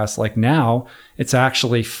podcast, like now it's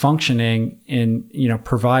actually functioning in,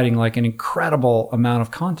 providing like an incredible amount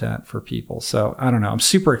of content for people. So I don't know, I'm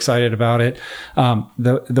super excited about it.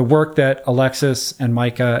 The work that Alexis and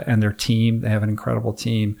Micah and their team, they have an incredible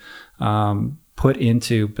team, put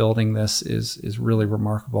into building this is really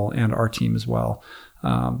remarkable, and our team as well.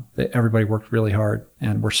 Everybody worked really hard,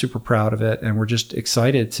 and we're super proud of it, and we're just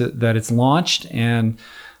excited that it's launched, and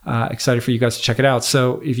excited for you guys to check it out.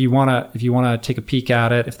 So if you want to take a peek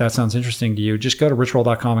at it, if that sounds interesting to you, just go to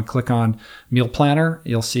richroll.com and click on Meal Planner.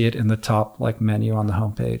 You'll see it in the top menu on the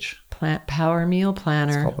homepage. Plant Power Meal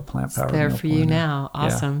Planner. It's called the Plant Power Meal Planner. It's there for you now.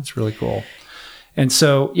 Awesome. Yeah, it's really cool. And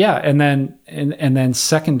so, yeah, and then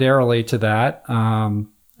secondarily to that,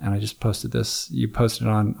 and I just posted this. You posted it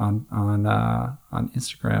on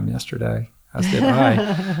Instagram yesterday, as did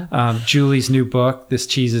I. Julie's new book, This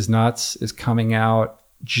Cheese is Nuts, is coming out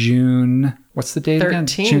June. What's the date again?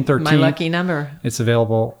 June 13th. My lucky number. It's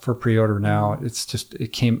available for pre-order now.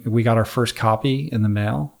 We got our first copy in the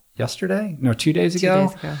mail yesterday. No, 2 days ago.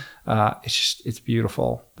 2 days ago. It's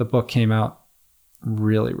beautiful. The book came out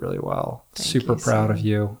really, really well. Super proud of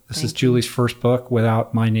you. This is Julie's first book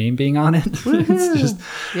without my name being on it. It's just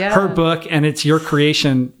her book, and it's your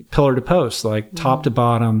creation, pillar to post, like top to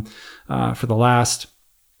bottom, for the last.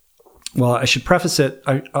 Well, I should preface it,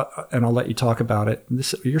 and I'll let you talk about it.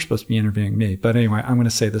 You're supposed to be interviewing me, but anyway, I'm going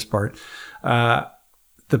to say this part. One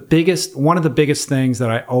of the biggest things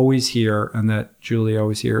that I always hear, and that Julie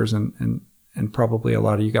always hears, and probably a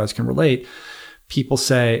lot of you guys can relate. People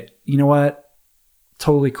say, you know what?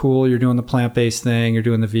 Totally cool. You're doing the plant-based thing. You're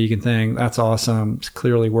doing the vegan thing. That's awesome. It's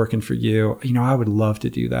clearly working for you. I would love to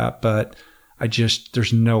do that, but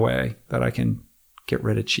there's no way that I can get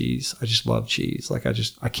rid of cheese. I just love cheese.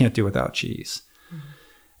 I can't do without cheese. Mm-hmm.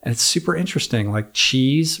 And it's super interesting. Like,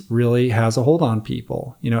 cheese really has a hold on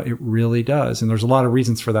people. It really does. And there's a lot of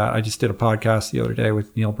reasons for that. I just did a podcast the other day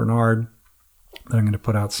with Neil Bernard that I'm going to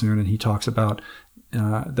put out soon. And he talks about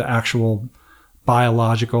the actual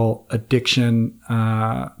biological addiction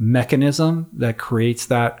mechanism that creates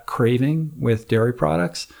that craving with dairy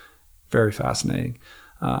products. Very fascinating.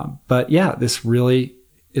 But yeah, this really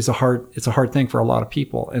is a hard thing for a lot of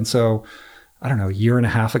people. And so, I don't know, a year and a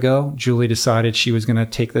half ago, Julie decided she was going to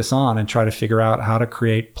take this on and try to figure out how to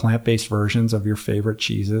create plant-based versions of your favorite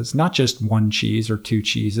cheeses, not just one cheese or two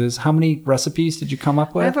cheeses. How many recipes did you come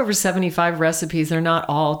up with? I have over 75 recipes. They're not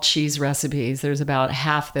all cheese recipes. There's about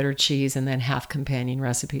half that are cheese and then half companion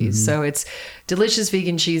recipes. Mm-hmm. So it's delicious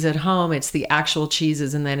vegan cheese at home. It's the actual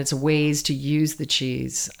cheeses, and then it's ways to use the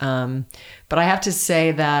cheese. But I have to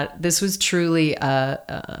say that this was truly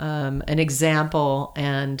an example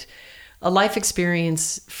and a life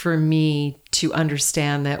experience for me to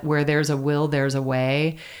understand that where there's a will, there's a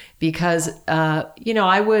way. Because,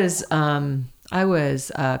 I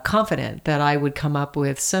was confident that I would come up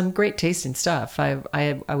with some great tasting stuff.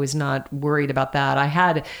 I was not worried about that. I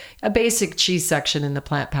had a basic cheese section in the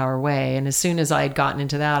Plant Power Way, and as soon as I had gotten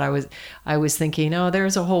into that, I was thinking, oh,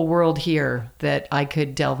 there's a whole world here that I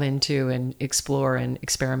could delve into and explore and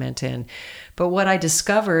experiment in. But what I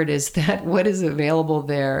discovered is that what is available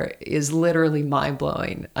there is literally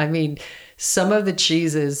mind-blowing. I mean, some of the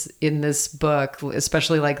cheeses in this book,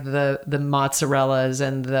 especially like the mozzarellas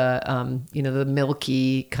and the the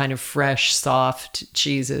milky kind of fresh, soft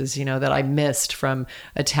cheeses, that I missed from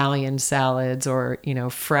Italian salads, or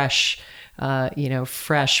fresh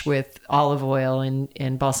with olive oil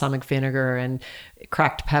and balsamic vinegar and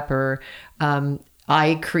cracked pepper.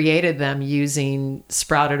 I created them using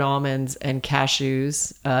sprouted almonds and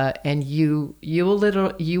cashews, and you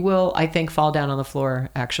will, I think, fall down on the floor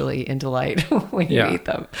actually in delight when you eat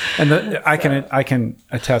them. And I can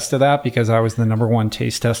attest to that, because I was the number one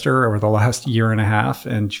taste tester over the last year and a half,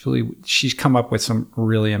 and Julie, she's come up with some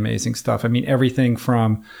really amazing stuff. I mean, everything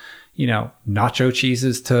from nacho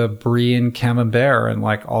cheeses to brie and camembert, and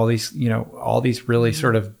like all these really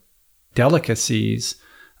sort of delicacies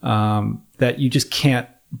that you just can't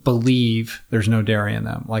believe there's no dairy in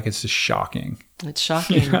them. Like, it's just shocking. It's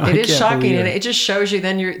shocking. It is shocking. And it just shows you,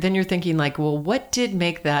 then you're thinking like, well, what did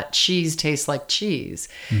make that cheese taste like cheese?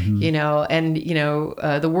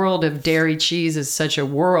 The world of dairy cheese is such a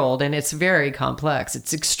world, and it's very complex.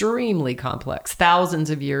 It's extremely complex. Thousands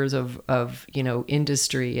of years of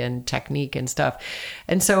industry and technique and stuff.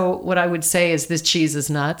 And so what I would say is, this cheese is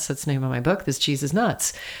nuts. That's the name of my book. This cheese is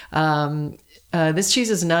nuts. This cheese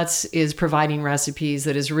is nuts is providing recipes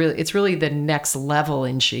that it's really the next level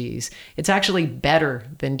in cheese. It's actually better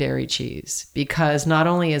than dairy cheese, because not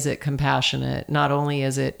only is it compassionate, not only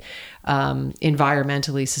is it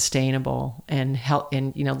environmentally sustainable and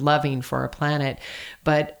loving for our planet,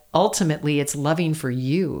 but ultimately it's loving for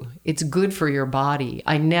you. It's good for your body.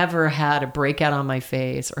 I never had a breakout on my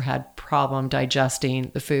face or had problem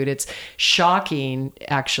digesting the food. It's shocking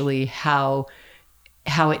actually how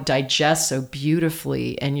it digests so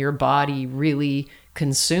beautifully, and your body really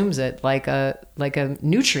consumes it like a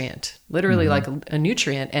nutrient, literally like a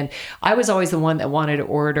nutrient. And I was always the one that wanted to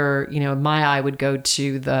order, my eye would go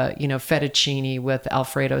to the, fettuccine with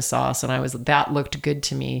Alfredo sauce. And that looked good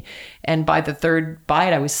to me. And by the third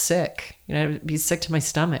bite, I was sick. I'd be sick to my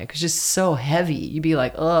stomach. It was just so heavy. You'd be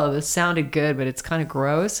like, oh, this sounded good, but it's kind of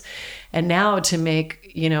gross. And now to make,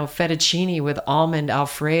 fettuccine with almond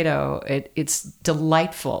Alfredo, it's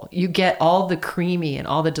delightful. You get all the creamy and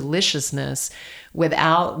all the deliciousness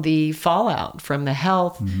without the fallout from the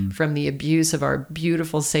health, from the abuse of our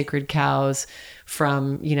beautiful sacred cows,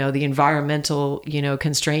 from, the environmental,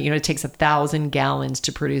 constraint. It takes 1,000 gallons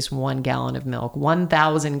to produce 1 gallon of milk,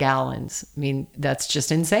 1,000 gallons. I mean, that's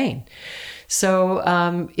just insane.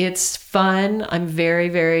 So it's fun. I'm very,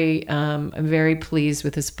 very, I'm very pleased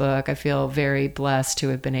with this book. I feel very blessed to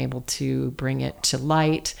have been able to bring it to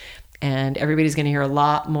light. And everybody's going to hear a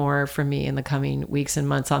lot more from me in the coming weeks and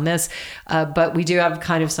months on this. But we do have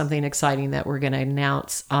kind of something exciting that we're going to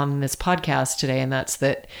announce on this podcast today. And that's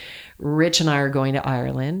that Rich and I are going to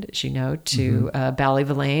Ireland, as you know, to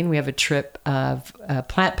Ballyvolane. We have a trip of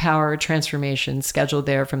plant power transformation scheduled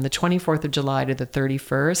there from the 24th of July to the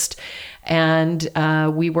 31st. And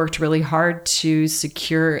we worked really hard to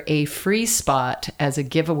secure a free spot as a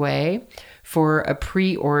giveaway for a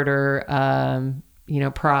pre-order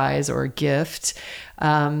prize or gift.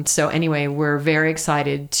 So anyway, we're very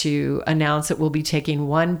excited to announce that we'll be taking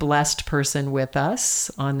one blessed person with us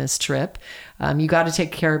on this trip. You got to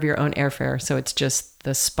take care of your own airfare. So it's just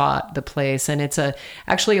the spot, the place, and it's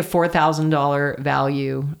actually a $4,000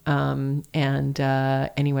 value.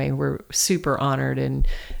 Anyway, we're super honored. And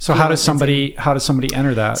so how does somebody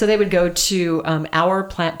enter that? So they would go to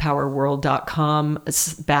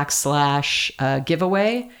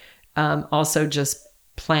ourplantpowerworld.com/giveaway. Also just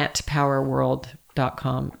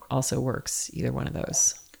plantpowerworld.com also works. Either one of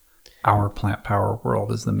those. Our Plant Power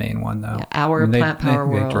World is the main one, though. Yeah, Plant Power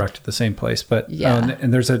World. They direct to the same place, but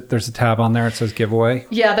and there's a tab on there. It says giveaway.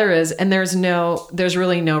 Yeah, there is, and there's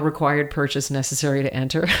really no required purchase necessary to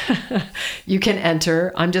enter. You can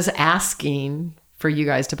enter. I'm just asking for you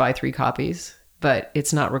guys to buy 3 copies, but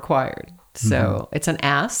it's not required. So it's an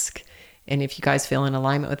ask. And if you guys feel in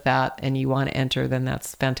alignment with that and you want to enter, then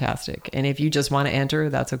that's fantastic. And if you just want to enter,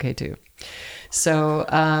 that's okay too. So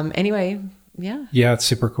anyway, yeah. Yeah, it's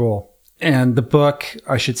super cool. And the book,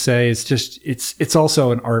 I should say, is just, it's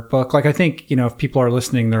also an art book. Like, I think, if people are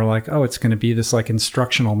listening, they're like, oh, it's going to be this like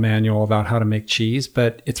instructional manual about how to make cheese,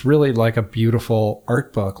 but it's really like a beautiful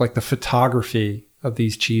art book. Like, the photography of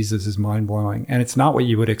these cheeses is mind blowing. And it's not what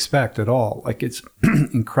you would expect at all. Like, it's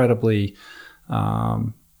incredibly,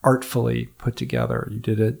 artfully put together. You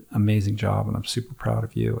did an amazing job, and I'm super proud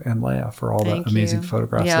of you and Leah for all the amazing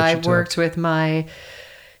photographs that you took. Yeah, I worked with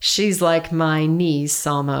she's like my niece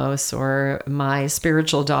almost, or my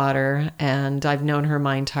spiritual daughter, and I've known her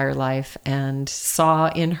my entire life and saw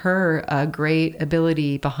in her a great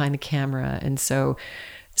ability behind the camera. And so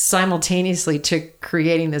simultaneously to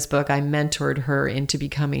creating this book, I mentored her into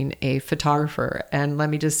becoming a photographer. And let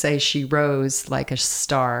me just say, she rose like a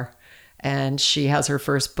star, and she has her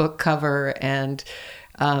first book cover, and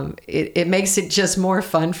it makes it just more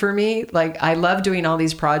fun for me. Like, I love doing all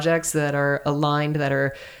these projects that are aligned, that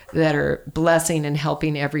are blessing and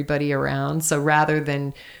helping everybody around. So rather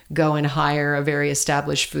than go and hire a very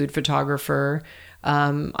established food photographer,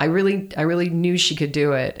 I really knew she could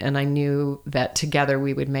do it, and I knew that together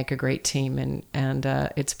we would make a great team. And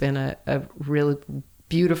it's been a really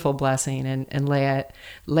beautiful blessing. And Leah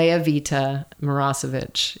Vita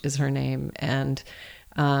Marasovic is her name, and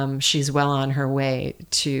she's well on her way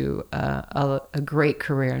to a great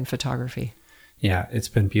career in photography. Yeah, it's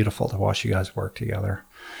been beautiful to watch you guys work together.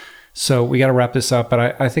 So we got to wrap this up,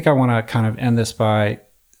 but I think I want to kind of end this by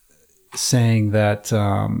saying that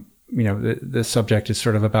the subject is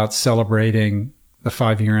sort of about celebrating the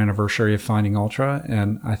 5-year anniversary of Finding Ultra.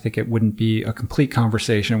 And I think it wouldn't be a complete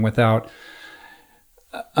conversation without,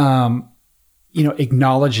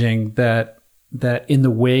 acknowledging that in the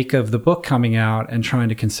wake of the book coming out and trying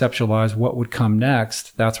to conceptualize what would come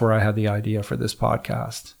next, that's where I had the idea for this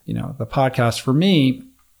podcast. The podcast for me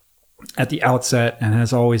at the outset, and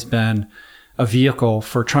has always been a vehicle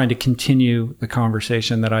for trying to continue the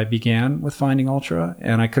conversation that I began with Finding Ultra.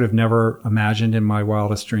 And I could have never imagined in my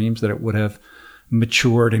wildest dreams that it would have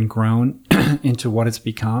matured and grown into what it's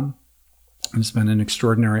become. And it's been an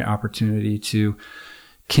extraordinary opportunity to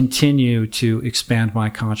continue to expand my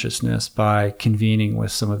consciousness by convening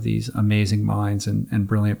with some of these amazing minds and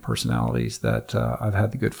brilliant personalities that I've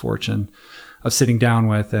had the good fortune of sitting down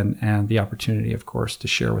with, and the opportunity, of course, to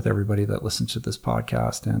share with everybody that listens to this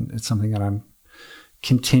podcast. And it's something that I'm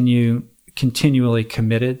continually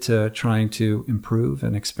committed to trying to improve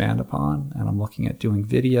and expand upon. And I'm looking at doing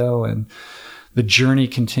video, and the journey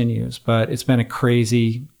continues. But it's been a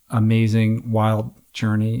crazy, amazing, wild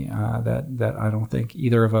journey that I don't think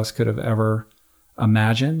either of us could have ever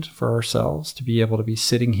imagined for ourselves, to be able to be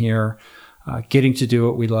sitting here, getting to do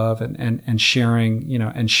what we love, and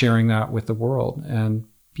sharing, sharing that with the world, and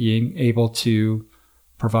being able to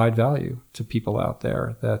provide value to people out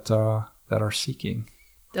there that are seeking.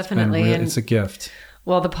 Definitely. It's a gift.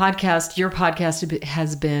 Well, your podcast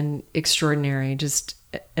has been extraordinary, just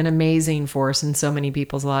an amazing force in so many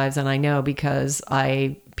people's lives. And I know because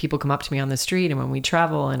people come up to me on the street, and when we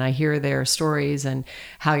travel, and I hear their stories and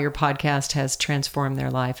how your podcast has transformed their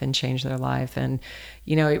life and changed their life. And,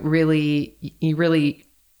 you really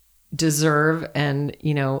deserve, and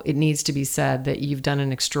it needs to be said that you've done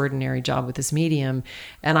an extraordinary job with this medium.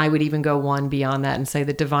 And I would even go one beyond that and say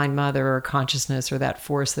the Divine Mother, or consciousness, or that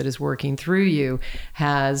force that is working through you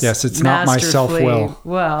has, yes, it's not my self-will.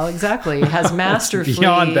 Well, exactly, has masterfully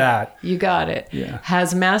beyond that. You got it. Yeah.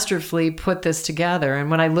 Has masterfully put this together. And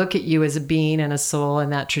when I look at you as a being and a soul,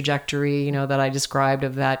 and that trajectory, that I described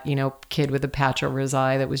of that, kid with a patch over his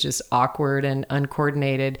eye that was just awkward and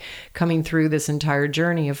uncoordinated, coming through this entire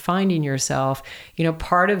journey of finding yourself,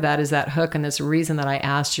 part of that is that hook. And that's the reason that I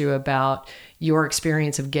asked you about your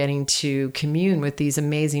experience of getting to commune with these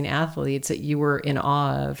amazing athletes that you were in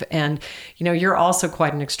awe of. And, you're also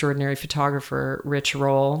quite an extraordinary photographer, Rich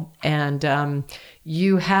Roll. And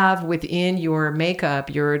you have within your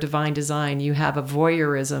makeup, your divine design, you have a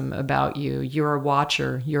voyeurism about you. You're a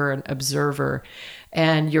watcher, you're an observer,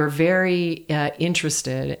 and you're very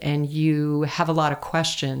interested, and you have a lot of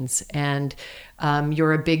questions, and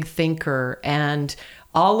you're a big thinker, and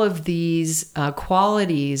all of these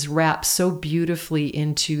qualities wrap so beautifully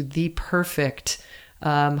into the perfect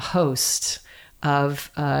host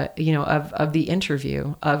of the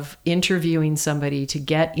interview, of interviewing somebody to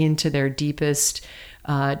get into their deepest,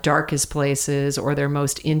 darkest places, or their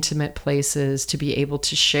most intimate places, to be able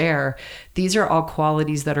to share. These are all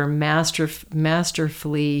qualities that are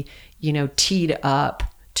masterfully, teed up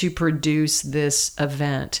to produce this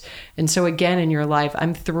event. And so again, in your life,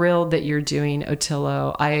 I'm thrilled that you're doing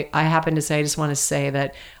Otillo. I happen to say, I just want to say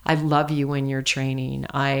that I love you when you're training.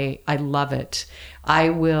 I love it. I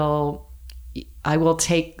will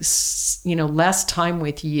take, less time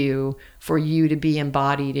with you for you to be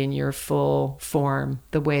embodied in your full form,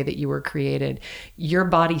 the way that you were created. Your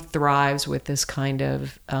body thrives with this kind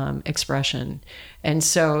of expression. And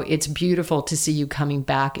so it's beautiful to see you coming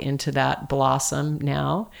back into that blossom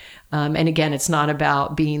now. And again, it's not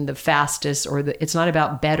about being the fastest, it's not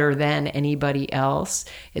about better than anybody else.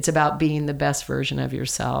 It's about being the best version of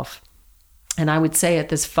yourself. And I would say at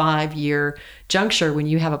this 5-year juncture, when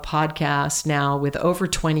you have a podcast now with over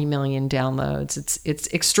 20 million downloads, it's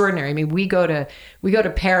extraordinary. I mean, we go to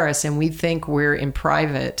Paris and we think we're in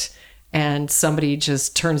private and somebody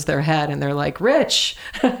just turns their head and they're like, Rich,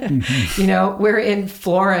 we're in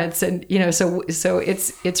Florence. And, so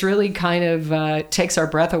it's really kind of takes our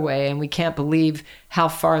breath away, and we can't believe how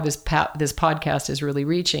far this podcast is really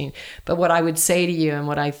reaching. But what I would say to you, and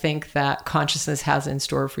what I think that consciousness has in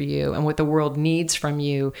store for you, and what the world needs from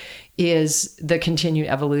you, is the continued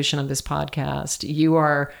evolution of this podcast. You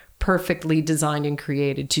are perfectly designed and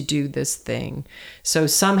created to do this thing. So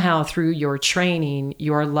somehow through your training,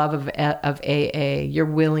 your love of AA, your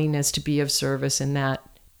willingness to be of service in that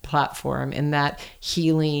platform, in that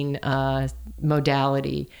healing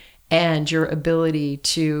modality, and your ability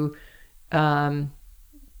to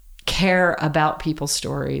care about people's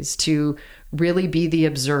stories, to really be the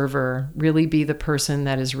observer, really be the person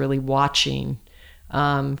that is really watching,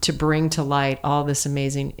 to bring to light all this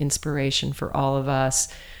amazing inspiration for all of us.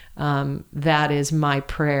 That is my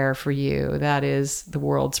prayer for you. That is the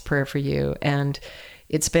world's prayer for you. And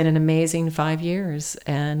it's been an amazing 5 years,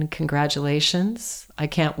 and congratulations. I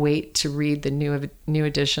can't wait to read the new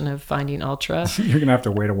edition of Finding Ultra. You're going to have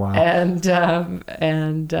to wait a while.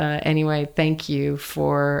 And anyway, thank you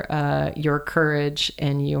for your courage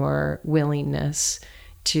and your willingness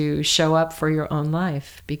to show up for your own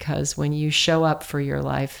life, because when you show up for your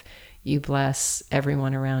life, you bless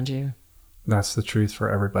everyone around you. That's the truth for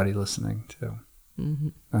everybody listening too. Mm-hmm.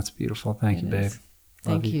 That's beautiful. Thank you, babe.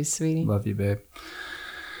 Thank you, sweetie. Love you, babe.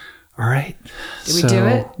 All right. Did we do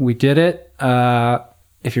it? We did it.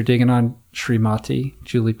 If you're digging on Srimati,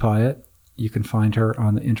 Julie Pyatt, you can find her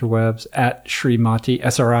on the interwebs at Srimati,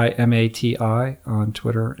 Srimati on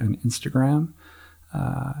Twitter and Instagram.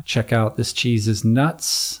 Check out This Cheese is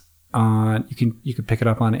Nuts. You can pick it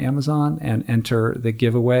up on Amazon and enter the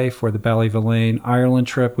giveaway for the Ballyvilane, Ireland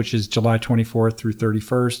trip, which is July 24th through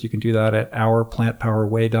 31st. You can do that at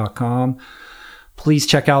ourplantpowerway.com. Please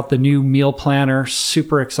check out the new meal planner.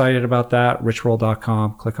 Super excited about that.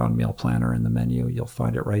 richroll.com. Click on meal planner in the menu. You'll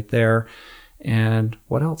find it right there. And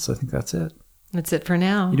what else? I think that's it. That's it for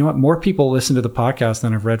now. You know what? More people listen to the podcast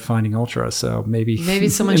than have read Finding Ultra. So maybe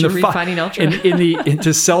someone should read Finding Ultra.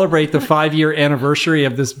 To celebrate the 5-year anniversary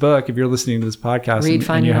of this book, if you're listening to this podcast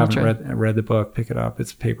and you haven't read the book, pick it up.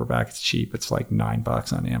 It's paperback. It's cheap. It's like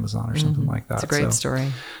 $9 on Amazon or something like that. It's a great story.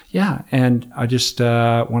 Yeah. And I just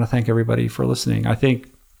want to thank everybody for listening. I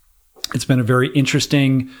think it's been a very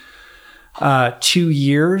interesting 2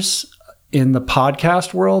 years in the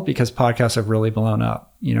podcast world, because podcasts have really blown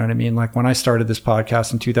up. You know what I mean? Like when I started this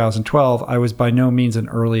podcast in 2012, I was by no means an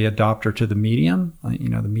early adopter to the medium.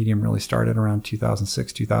 The medium really started around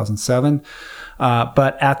 2006, 2007.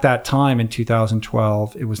 But at that time in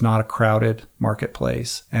 2012, it was not a crowded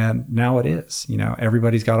marketplace. And now it is.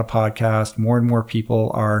 Everybody's got a podcast. More and more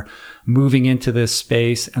people are moving into this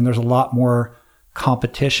space, and there's a lot more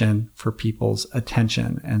competition for people's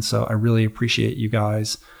attention. And so I really appreciate you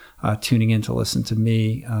guys tuning in to listen to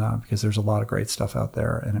me, because there's a lot of great stuff out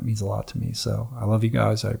there, and it means a lot to me. So I love you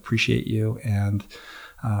guys. I appreciate you. And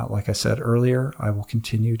like I said earlier, I will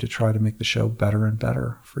continue to try to make the show better and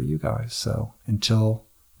better for you guys. So until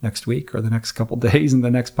next week or the next couple days in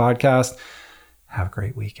the next podcast, have a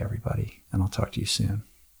great week, everybody. And I'll talk to you soon.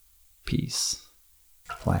 Peace.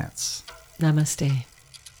 Plants. Namaste.